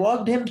 As I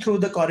walked him through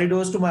the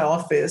corridors to my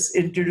office,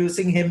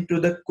 introducing him to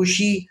the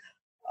cushy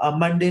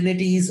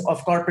mundanities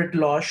of corporate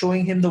law,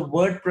 showing him the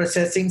word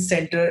processing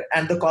center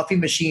and the coffee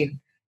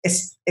machine,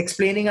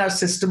 explaining our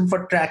system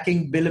for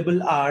tracking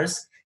billable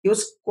hours, he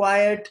was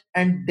quiet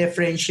and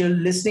deferential,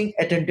 listening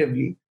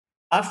attentively.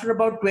 After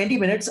about 20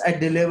 minutes, I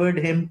delivered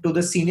him to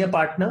the senior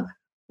partner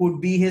who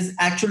would be his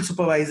actual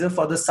supervisor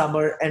for the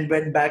summer, and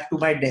went back to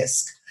my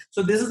desk.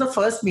 So this is the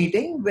first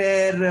meeting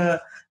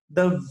where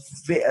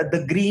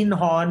the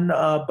greenhorn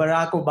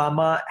Barack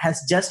Obama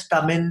has just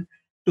come in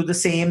to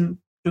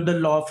the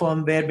law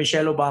firm where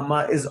Michelle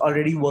Obama is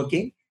already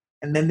working,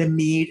 and then they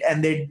meet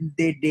and they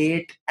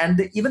date,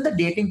 and even the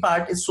dating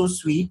part is so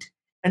sweet,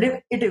 and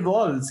it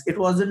evolves. It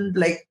wasn't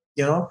like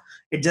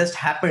it just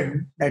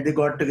happened that they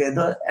got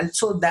together, and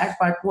so that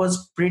part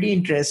was pretty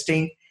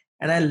interesting,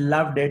 and I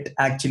loved it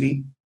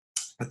actually.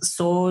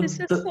 So This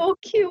is so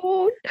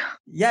cute.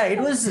 yeah, it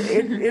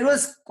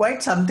was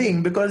quite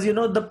something, because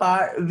the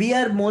part we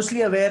are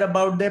mostly aware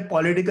about their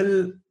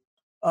political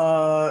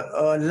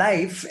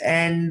life,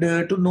 and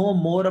to know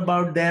more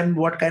about them,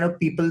 what kind of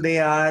people they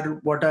are,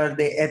 what are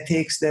their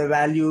ethics, their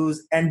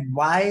values, and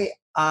why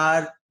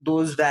are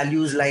those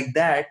values like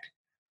that,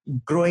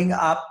 growing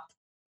up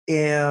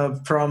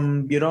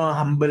from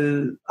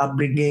humble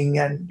upbringing,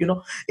 and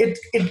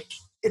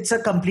it's a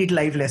complete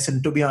life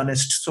lesson, to be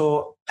honest.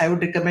 So I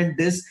would recommend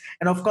this,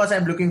 and of course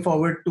I'm looking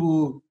forward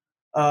to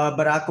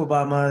Barack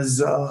Obama's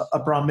A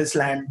Promised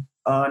Land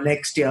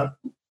next year.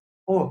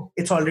 Oh,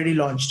 it's already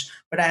launched,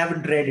 but I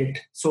haven't read it,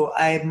 so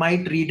I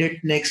might read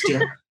it next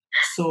year.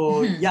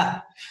 So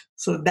yeah,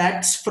 so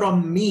that's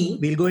from me.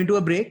 We'll go into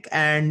a break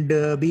and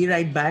be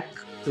right back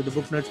to the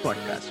Book Nerds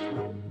podcast.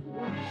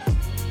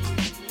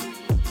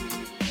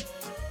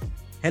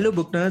 Hello,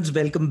 book nerds.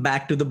 Welcome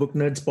back to the Book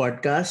Nerds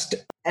podcast.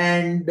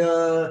 And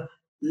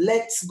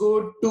let's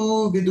go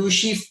to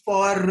Vidushi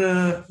for,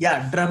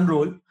 drum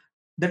roll,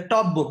 the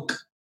top book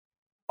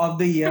of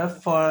the year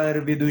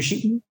for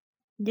Vidushi.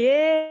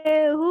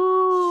 Yeah,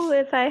 whoo.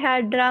 If I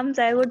had drums,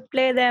 I would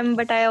play them,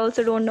 but I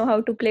also don't know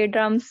how to play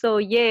drums. So,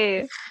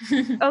 yeah.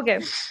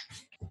 Okay.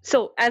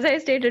 So, as I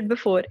stated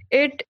before,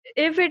 if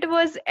it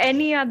was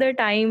any other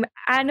time,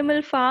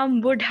 Animal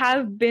Farm would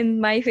have been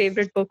my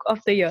favorite book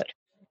of the year.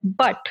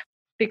 But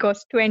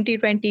because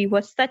 2020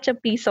 was such a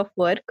piece of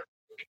work,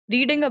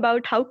 reading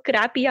about how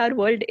crappy our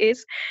world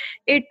is,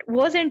 it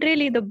wasn't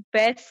really the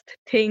best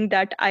thing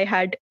that I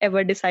had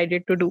ever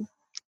decided to do.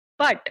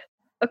 But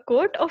A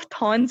Coat of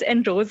Thorns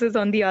and Roses,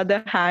 on the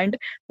other hand,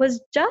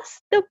 was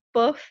just the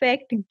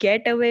perfect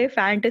getaway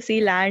fantasy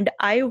land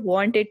I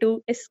wanted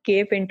to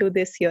escape into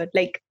this year.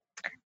 Like,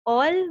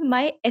 all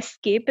my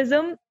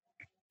escapism,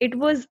 it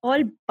was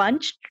all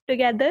bunched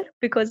together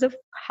because of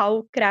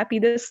how crappy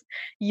this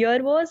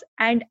year was,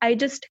 and I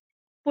just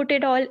put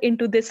it all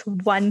into this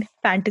one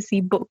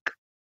fantasy book.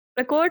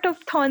 A Court of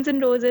Thorns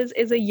and Roses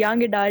is a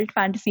young adult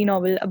fantasy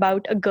novel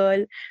about a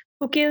girl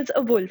who kills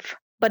a wolf.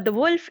 But the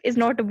wolf is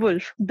not a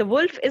wolf, the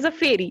wolf is a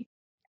fairy.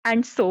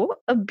 And so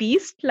a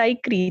beast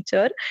like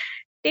creature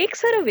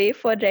takes her away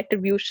for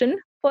retribution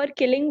for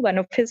killing one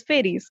of his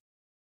fairies.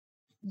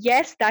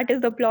 Yes, that is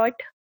the plot.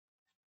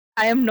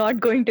 I am not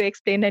going to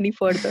explain any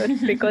further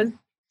because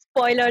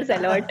spoilers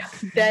alert,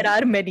 there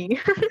are many.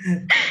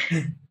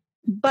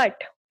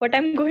 But what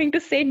I'm going to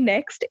say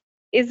next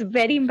is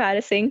very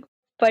embarrassing,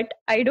 but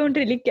I don't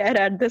really care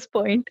at this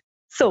point.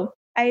 So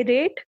I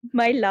rate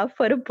my love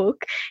for a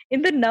book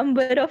in the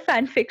number of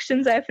fan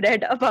fictions I've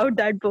read about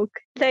that book.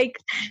 Like,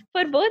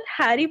 for both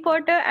Harry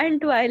Potter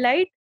and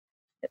Twilight,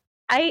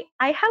 I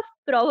have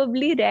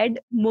probably read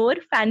more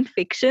fan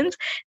fictions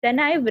than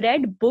I've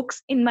read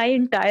books in my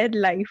entire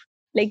life.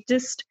 Like,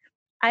 just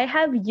I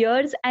have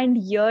years and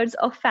years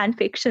of fan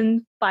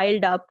fiction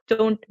piled up.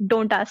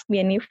 Don't ask me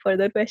any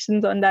further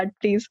questions on that,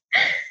 please.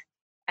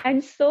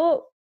 And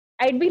so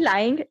I'd be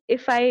lying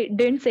if I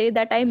didn't say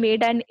that I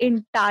made an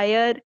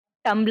entire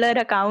Tumblr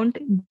account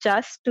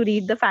just to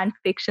read the fan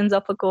fictions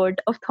of A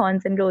Court of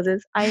Thorns and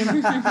Roses. I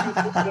am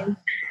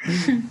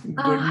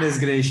Goodness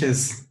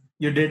gracious.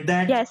 You did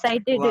that? Yes, I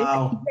did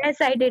Wow. it. Yes,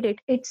 I did it.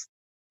 It's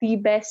the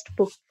best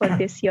book for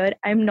this year.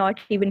 I'm not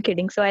even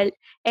kidding. So I'll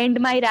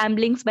end my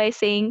ramblings by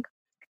saying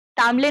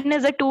Tamlin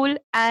is a tool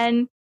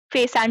and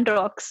face and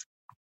rocks.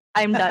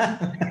 I'm done.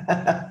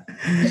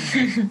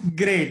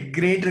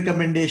 Great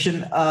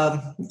recommendation.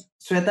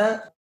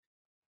 Sweta,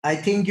 I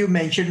think you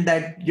mentioned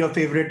that your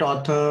favorite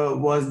author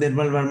was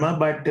Nirmal Verma,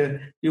 but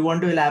you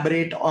want to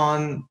elaborate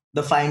on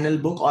the final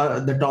book or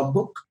the top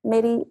book?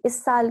 मेरी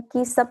इस साल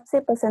की सबसे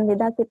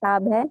पसंदीदा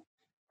किताब है,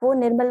 वो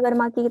निर्मल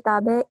वर्मा की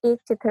किताब है एक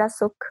चिथड़ा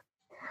सुख।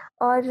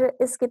 और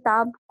इस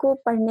किताब को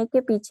पढ़ने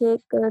के पीछे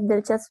एक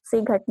दिलचस्प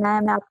सी घटना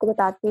है, मैं आपको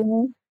बताती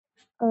हूँ।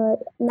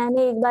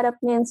 मैंने एक बार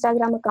अपने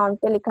इंस्टाग्राम अकाउंट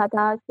पे लिखा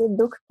था कि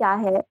दुख क्या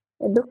है,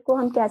 दुख को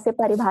हम कैसे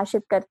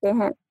परिभाषित करते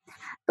हैं।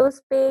 तो उस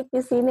पे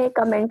किसी ने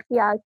कमेंट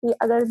किया कि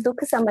अगर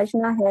दुख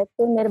समझना है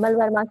तो निर्मल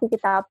वर्मा की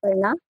किताब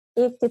पढ़ना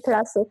एक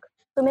चिथड़ा सुख,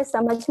 तुम्हें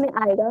समझ में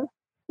आएगा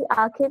कि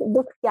आखिर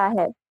दुख क्या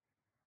है।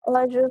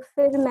 और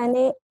फिर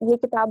मैंने ये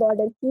किताब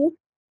ऑर्डर की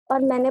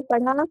और मैंने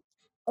पढ़ा,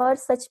 और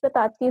सच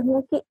बताती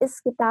हूँ कि इस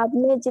किताब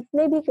में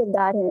जितने भी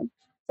किरदार हैं,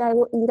 चाहे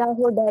वो ईरा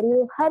हो, डैरी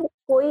हो, हर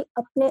कोई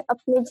अपने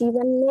अपने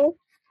जीवन में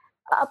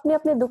अपने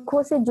अपने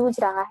दुखों से जूझ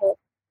रहा है।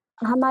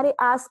 हमारे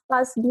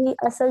आसपास भी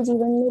असल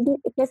जीवन में भी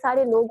इतने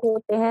सारे लोग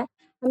होते हैं,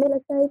 हमें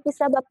लगता है कि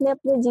सब अपने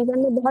अपने जीवन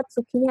में बहुत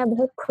सुखी हैं,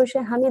 बहुत खुश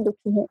हैं, हम ही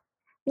दुखी हैं।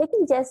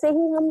 लेकिन जैसे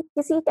ही हम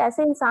किसी एक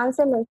ऐसे इंसान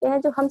से मिलते हैं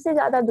जो हमसे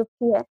ज्यादा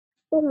दुखी है,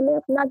 तो हमें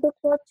अपना दुख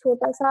बहुत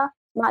छोटा सा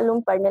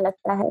मालूम पड़ने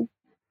लगता है।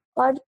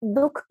 और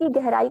दुख की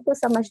गहराई को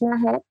समझना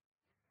है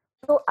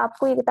तो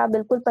आपको ये किताब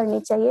बिल्कुल पढ़नी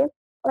चाहिए।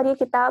 और ये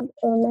किताब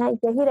मैं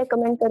यही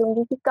रेकमेंड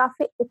करूंगी कि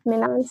काफी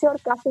इत्मीनान से और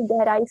काफी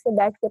गहराई से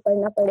बैठ के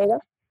पढ़ना पड़ेगा,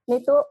 नहीं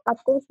तो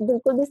आपको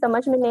बिल्कुल भी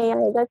समझ में नहीं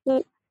आएगा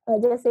कि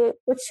जैसे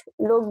कुछ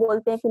लोग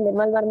बोलते हैं कि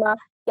निर्मल वर्मा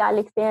क्या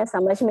लिखते हैं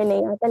समझ में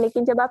नहीं आता,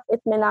 लेकिन जब आप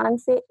इत्मीनान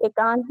से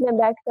एकांत में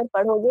बैठकर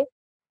पढ़ोगे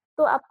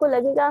तो आपको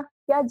लगेगा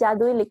क्या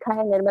जादू ही लिखा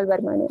है निर्मल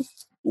वर्मा ने।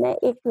 मैं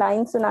एक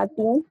लाइन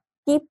सुनाती हूँ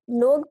कि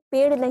लोग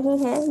पेड़ नहीं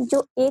हैं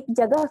जो एक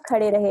जगह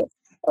खड़े रहे,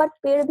 और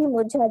पेड़ भी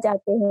मुरझा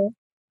जाते हैं।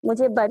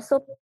 मुझे बरसों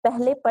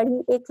पहले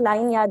पढ़ी एक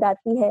लाइन याद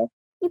आती है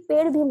कि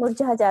पेड़ भी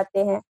मुरझा जाते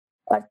हैं,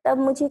 और तब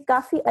मुझे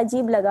काफी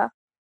अजीब लगा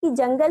कि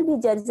जंगल भी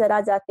जर्जरा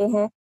जाते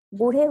हैं,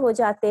 बूढ़े हो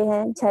जाते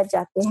हैं, झड़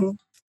जाते हैं।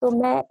 तो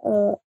मैं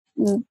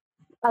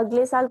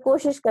अगले साल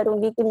कोशिश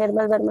करूंगी कि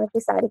निर्मल वर्मा की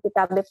सारी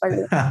किताबें पढ़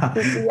लूं,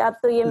 क्योंकि अब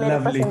तो ये मेरा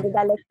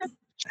पसंदीदा लेखक।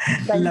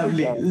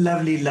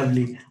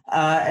 Lovely.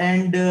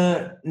 And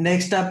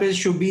next up is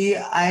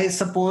Shubhi. I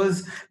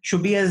suppose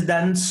Shubhi has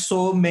done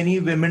so many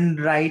women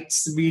rights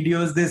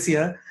videos this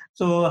year,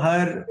 so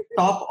her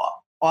top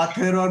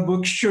author or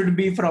book should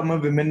be from a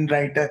women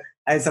writer,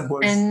 I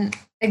suppose. And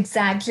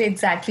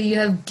exactly. You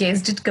have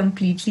guessed it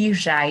completely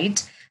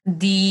right.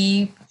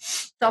 The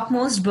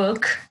topmost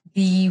book,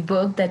 the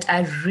book that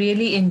I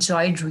really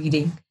enjoyed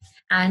reading,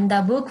 and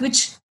the book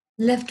which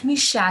left me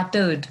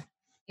shattered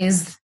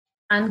is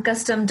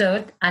Uncustomed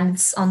Earth, and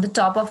it's on the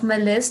top of my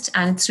list,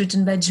 and it's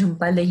written by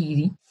Jhumpa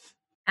Lahiri.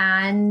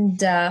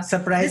 And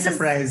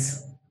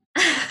surprise.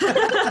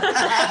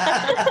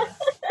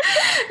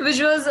 Which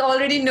was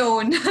already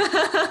known.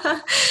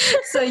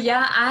 So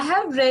yeah, I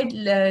have read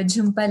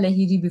Jhumpa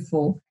Lahiri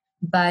before,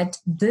 but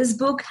this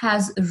book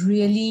has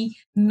really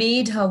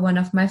made her one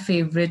of my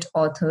favorite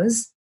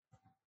authors.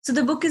 So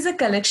the book is a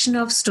collection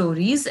of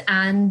stories,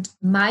 and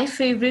my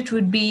favorite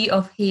would be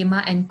of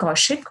Hema and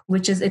Kaushik,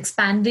 which is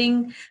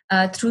expanding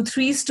through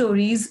 3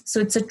 stories.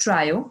 So it's a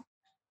trio.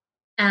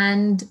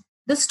 And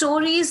the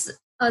stories,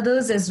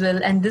 others as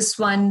well, and this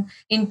one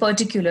in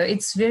particular,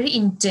 it's very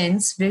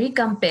intense, very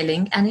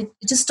compelling, and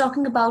it is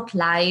talking about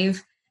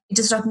life, it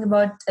is talking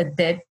about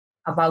death,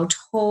 about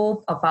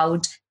hope,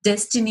 about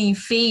destiny,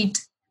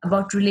 fate,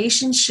 about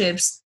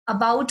relationships,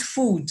 about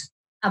food,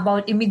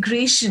 about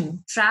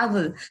immigration,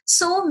 travel.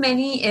 So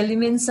many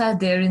elements are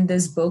there in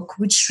this book,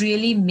 which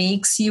really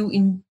makes you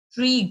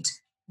intrigued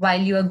while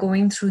you are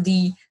going through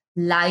the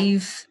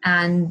life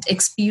and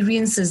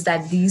experiences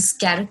that these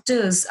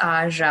characters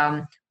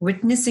are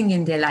witnessing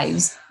in their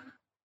lives.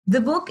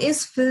 The book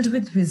is filled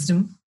with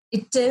wisdom.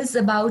 It tells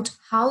about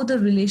how the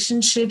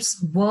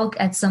relationships work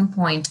at some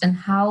point and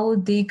how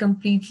they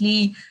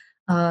completely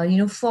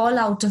fall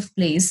out of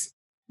place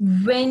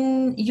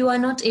when you are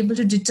not able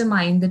to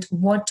determine that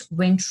what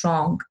went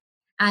wrong.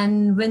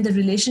 And when the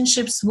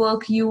relationships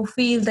work, you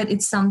feel that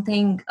it's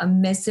something, a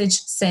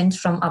message sent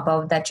from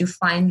above, that you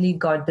finally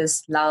got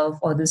this love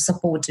or this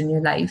support in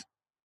your life.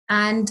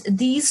 And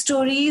these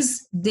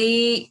stories,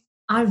 they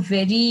are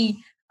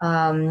very,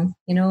 kind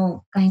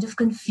of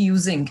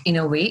confusing in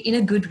a way, in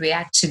a good way,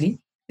 actually,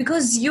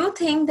 because you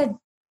think that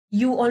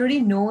you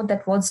already know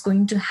that what's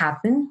going to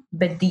happen,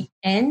 but the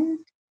end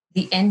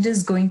the end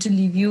is going to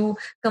leave you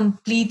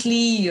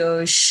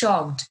completely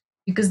shocked,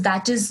 because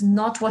that is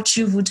not what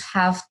you would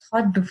have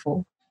thought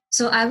before.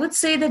 So I would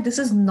say that this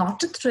is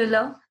not a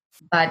thriller,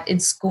 but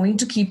it's going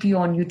to keep you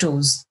on your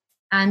toes.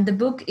 And the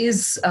book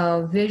is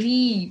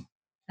very,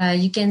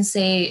 you can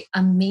say,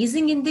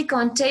 amazing in the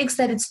context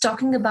that it's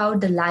talking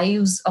about the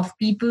lives of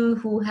people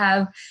who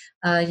have,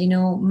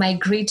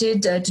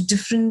 migrated to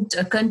different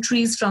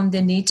countries from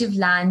their native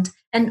land,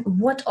 and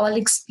what all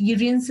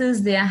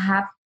experiences they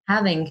are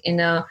having in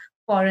a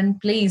foreign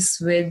place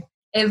with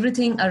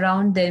everything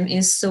around them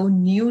is so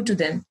new to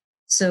them.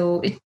 So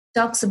it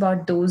talks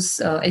about those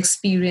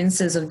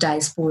experiences of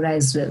diaspora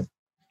as well.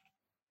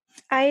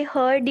 I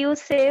heard you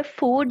say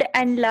food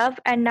and love,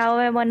 and now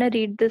I want to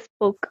read this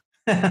book.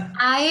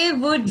 I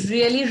would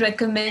really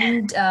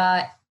recommend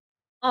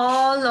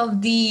all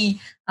of the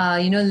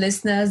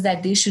listeners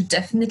that they should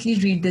definitely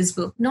read this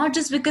book, not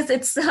just because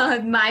it's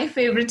my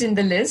favorite in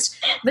the list,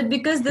 but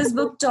because this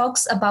book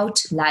talks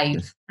about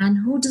life, and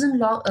who doesn't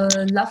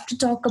love to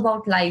talk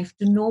about life,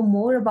 to know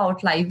more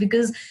about life,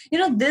 because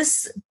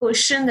this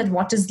question that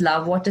what is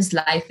love, what is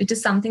life, it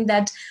is something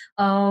that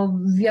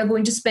we are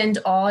going to spend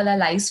all our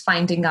lives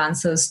finding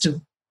answers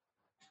to.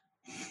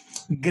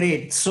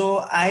 Great.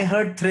 So I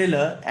heard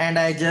thriller and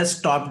I just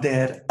stopped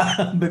there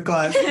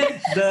because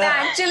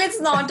Actually,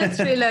 it's not a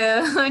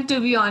thriller, to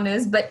be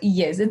honest, but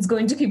yes, it's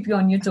going to keep you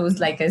on your toes,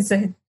 like I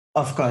said.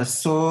 Of course.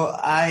 So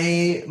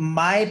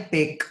my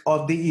pick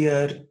of the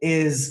year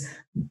is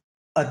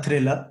a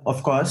thriller,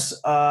 of course,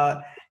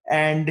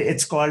 and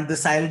it's called The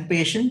Silent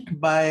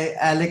Patient by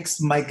Alex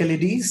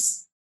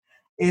Michaelides.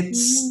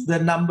 It's the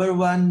number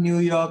one New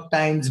York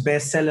Times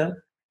bestseller.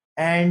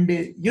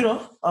 And,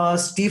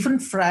 Stephen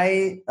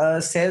Fry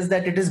says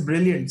that it is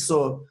brilliant.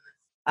 So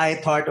I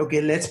thought,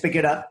 okay, let's pick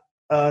it up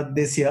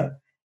this year.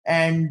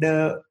 And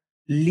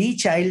Lee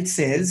Child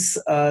says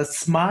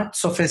smart,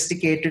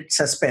 sophisticated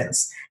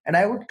suspense. And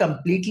I would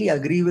completely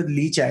agree with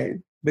Lee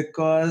Child,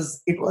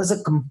 because it was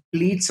a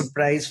complete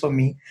surprise for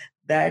me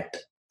that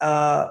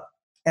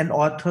an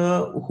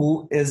author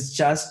who is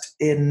just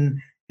into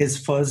his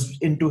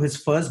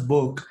first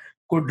book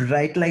could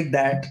write like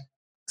that,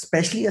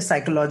 especially a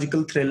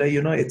psychological thriller.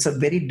 It's a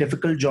very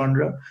difficult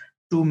genre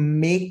to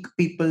make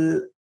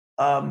people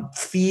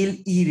feel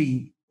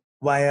eerie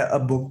via a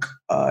book,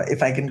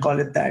 if I can call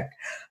it that.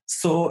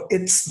 So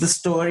it's the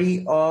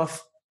story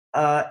of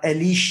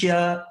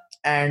Alicia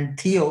and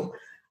Theo,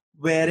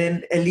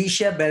 wherein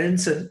Alicia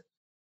Berenson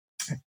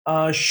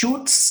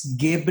shoots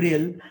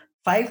Gabriel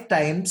 5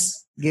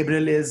 times.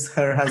 Gabriel is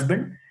her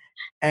husband,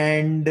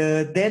 and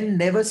then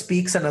never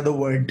speaks another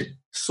word.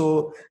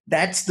 So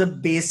that's the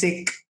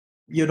basic,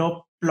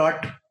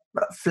 plot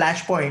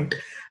flashpoint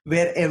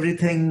where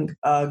everything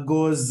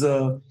goes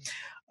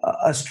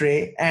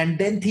astray. And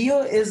then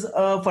Theo is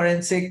a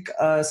forensic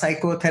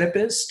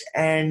psychotherapist,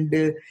 and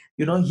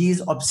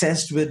he's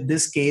obsessed with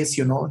this case.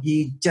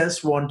 He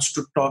just wants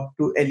to talk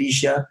to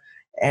Alicia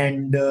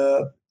and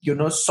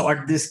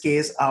sort this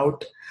case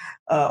out.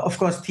 Of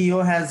course,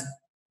 Theo has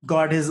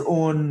got his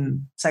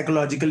own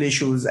psychological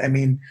issues. I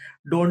mean,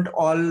 don't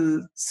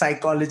all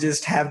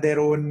psychologists have their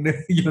own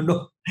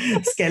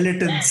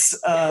skeletons?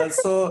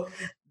 So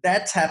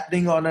that's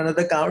happening on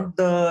another count.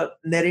 The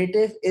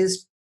narrative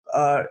is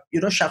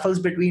shuffles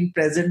between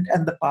present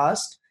and the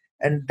past,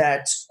 and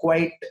that's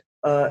quite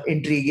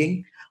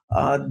intriguing.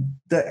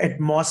 The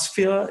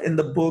atmosphere in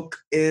the book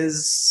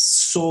is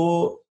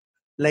so,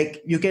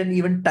 like, you can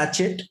even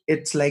touch it.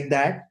 It's like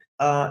that,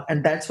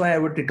 and that's why I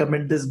would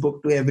recommend this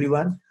book to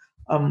everyone.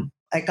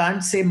 I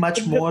can't say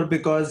much more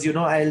because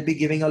I'll be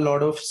giving a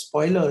lot of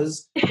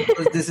spoilers,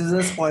 because this is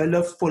a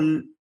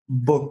spoiler-full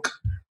book.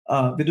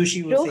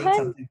 Vidushi was saying Rohan,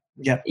 something.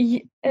 Yeah.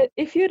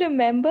 If you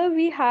remember,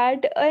 we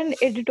had an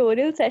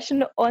editorial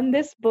session on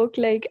this book,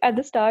 like at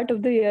the start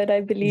of the year,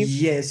 I believe.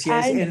 Yes,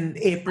 And in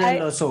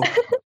April or so.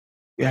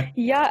 Yeah.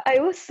 Yeah, I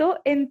was so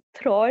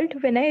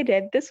enthralled when I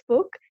read this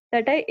book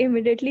that I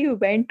immediately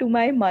went to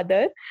my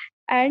mother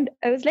and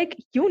I was like,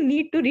 you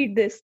need to read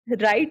this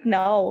right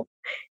now.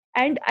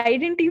 And I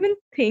didn't even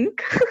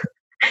think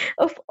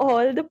of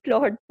all the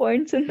plot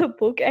points in the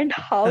book and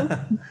how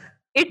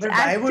it's But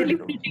actually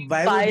pretty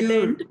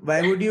violent.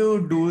 why would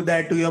you do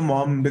that to your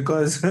mom?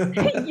 Because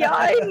Yeah,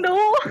 I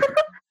know.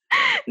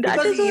 That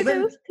because is what I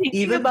was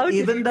thinking about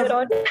later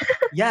on.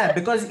 yeah,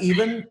 because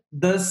even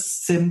the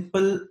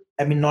simple,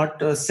 I mean,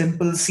 not a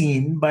simple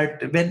scene,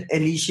 but when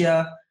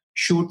Alicia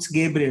shoots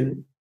Gabriel,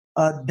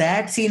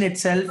 that scene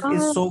itself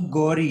is so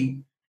gory,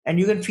 and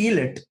you can feel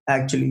it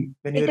actually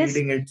when you're It is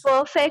reading it.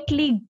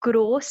 perfectly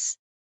gross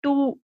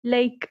to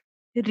like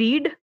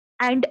read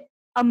and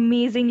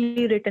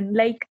amazingly written.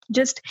 Like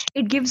just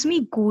it gives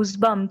me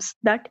goosebumps,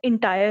 that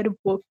entire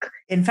book.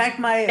 In fact,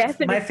 my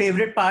Definitely.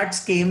 favorite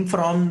parts came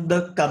from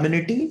the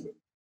community,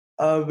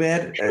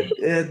 where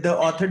the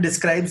author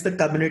describes the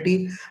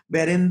community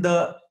wherein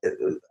the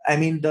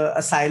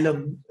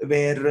asylum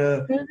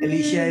where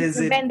Alicia is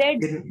When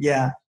they're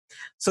yeah.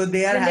 So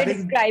they are when they're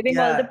having, describing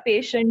all the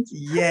patients.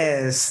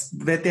 yes,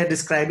 where they're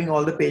describing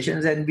all the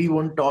patients, and we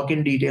won't talk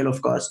in detail,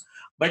 of course.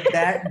 but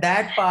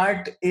that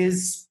part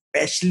is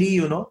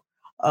especially,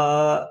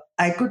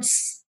 I could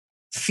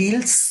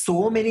feel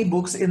so many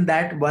books in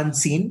that one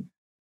scene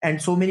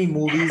and so many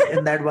movies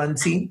in that one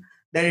scene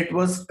that it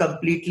was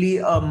completely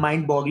a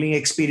mind-boggling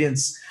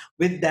experience.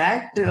 With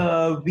that,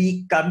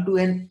 we come to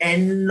an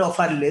end of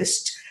our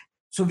list.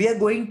 So we are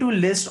going to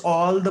list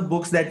all the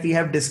books that we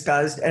have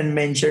discussed and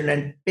mentioned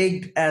and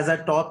picked as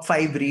our top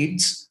 5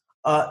 reads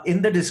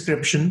in the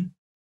description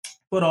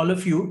for all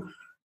of you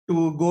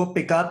to go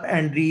pick up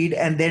and read,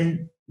 and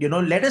then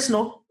let us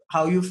know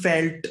how you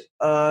felt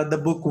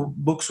the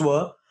books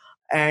were.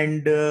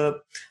 And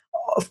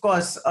of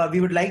course,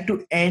 we would like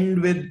to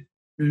end with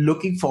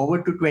looking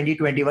forward to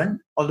 2021,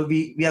 although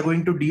we are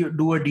going to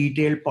do a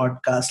detailed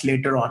podcast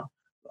later on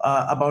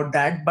about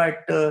that.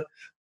 But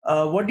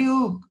what do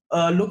you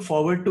look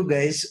forward to,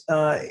 guys,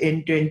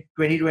 in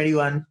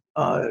 2021?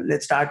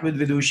 Let's start with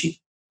Vidushi.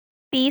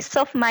 Peace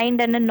of mind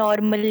and a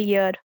normal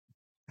year.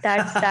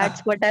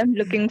 That's what I'm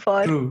looking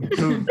for. True.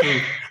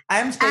 I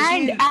am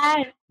especially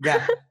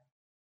yeah.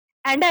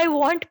 And I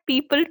want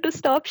people to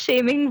stop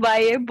shaming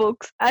YA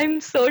books.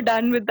 I'm so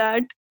done with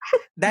that.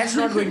 That's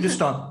not going to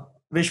stop.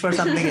 Wish for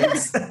something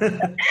else.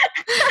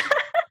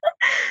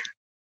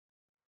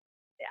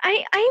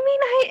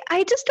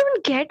 I just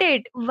don't get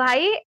it.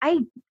 Why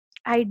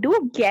I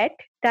do get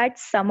that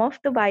some of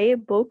the YA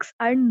books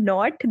are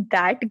not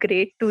that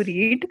great to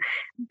read,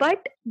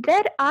 but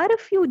there are a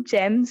few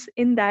gems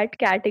in that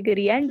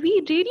category, and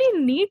we really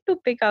need to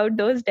pick out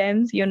those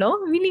gems. We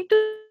need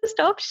to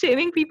stop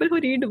shaming people who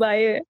read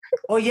YA.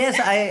 Oh yes,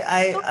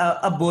 I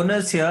a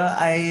bonus here.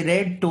 I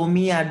read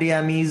Tomi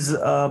Adeyemi's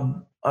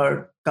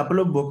a couple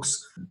of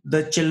books,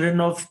 the Children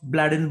of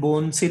Blood and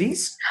Bone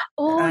series.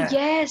 Oh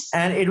yes,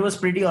 and it was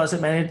pretty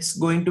awesome, and it's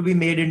going to be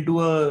made into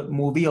a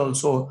movie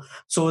also.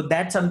 So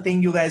that's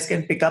something you guys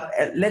can pick up.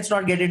 Let's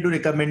not get into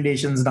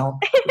recommendations now.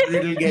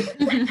 It'll get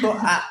so.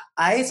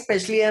 I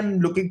especially am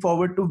looking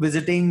forward to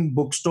visiting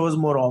bookstores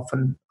more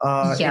often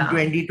in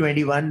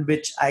 2021,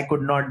 which I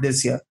could not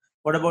this year.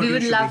 What about you? We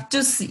would love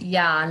to see,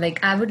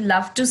 I would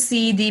love to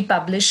see the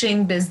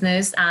publishing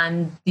business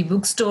and the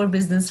bookstore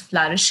business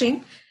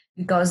flourishing,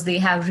 because they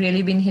have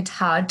really been hit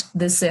hard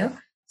this year.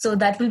 So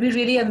that will be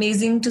really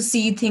amazing to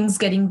see things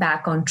getting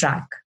back on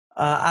track.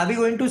 Are we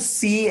going to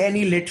see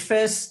any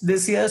LitFest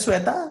this year,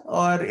 Sweta,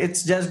 or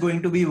it's just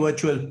going to be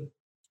virtual?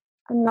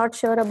 I'm not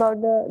sure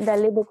about the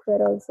Delhi Book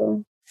Fair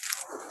also.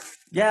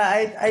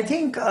 Yeah, I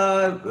think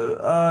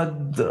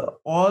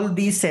all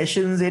these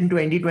sessions in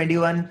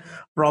 2021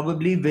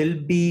 probably will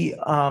be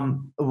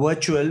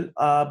virtual,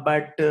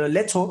 but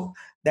let's hope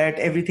that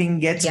everything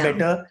gets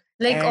better.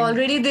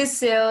 Already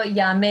this year,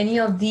 many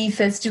of the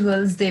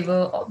festivals, they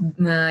were,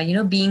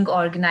 being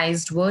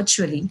organized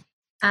virtually.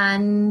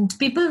 And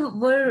people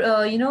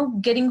were,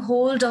 getting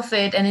hold of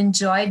it and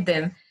enjoyed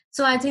them.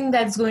 So I think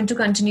that's going to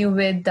continue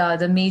with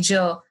the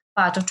major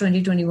part of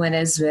 2021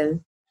 as well.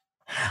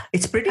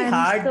 It's pretty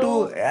hard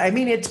to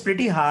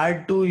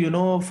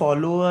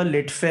follow a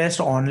LitFest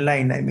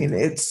online. I mean,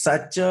 it's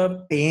such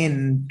a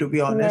pain, to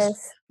be honest.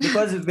 Yes.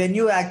 Because when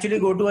you actually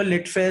go to a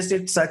LitFest,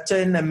 it's such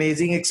an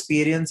amazing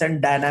experience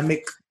and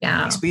dynamic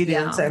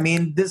experience. Yeah. I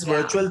mean, this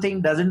virtual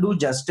thing doesn't do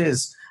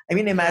justice. I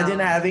mean, imagine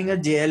having a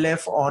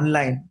JLF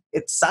online.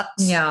 It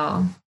sucks.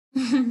 Yeah,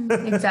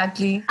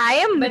 exactly. I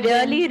am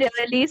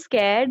really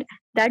scared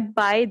that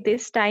by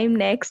this time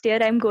next year,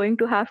 I'm going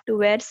to have to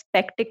wear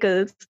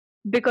spectacles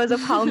because of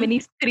how many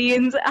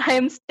screens I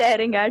am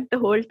staring at the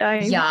whole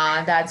time.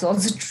 Yeah, that's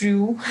also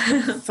true.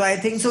 So I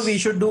think we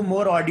should do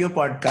more audio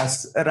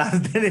podcasts rather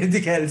than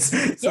anything else,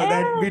 so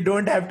that we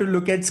don't have to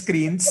look at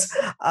screens.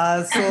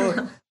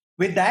 So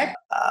with that,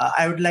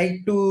 I would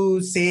like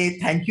to say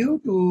thank you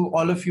to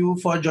all of you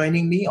for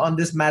joining me on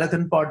this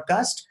marathon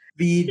podcast.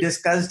 We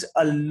discussed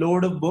a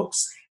load of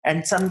books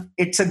and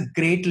it's a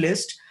great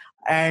list.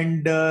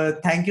 And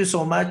thank you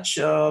so much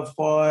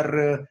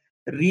for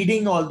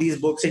reading all these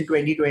books in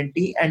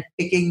 2020 and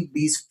picking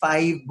these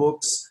 5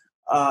 books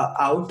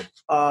out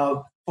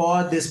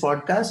for this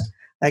podcast.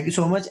 Thank you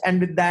so much. And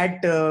with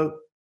that,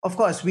 of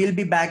course, we'll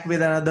be back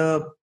with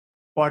another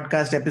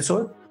podcast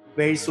episode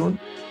very soon.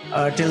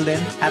 Till then,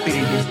 happy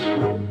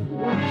reading.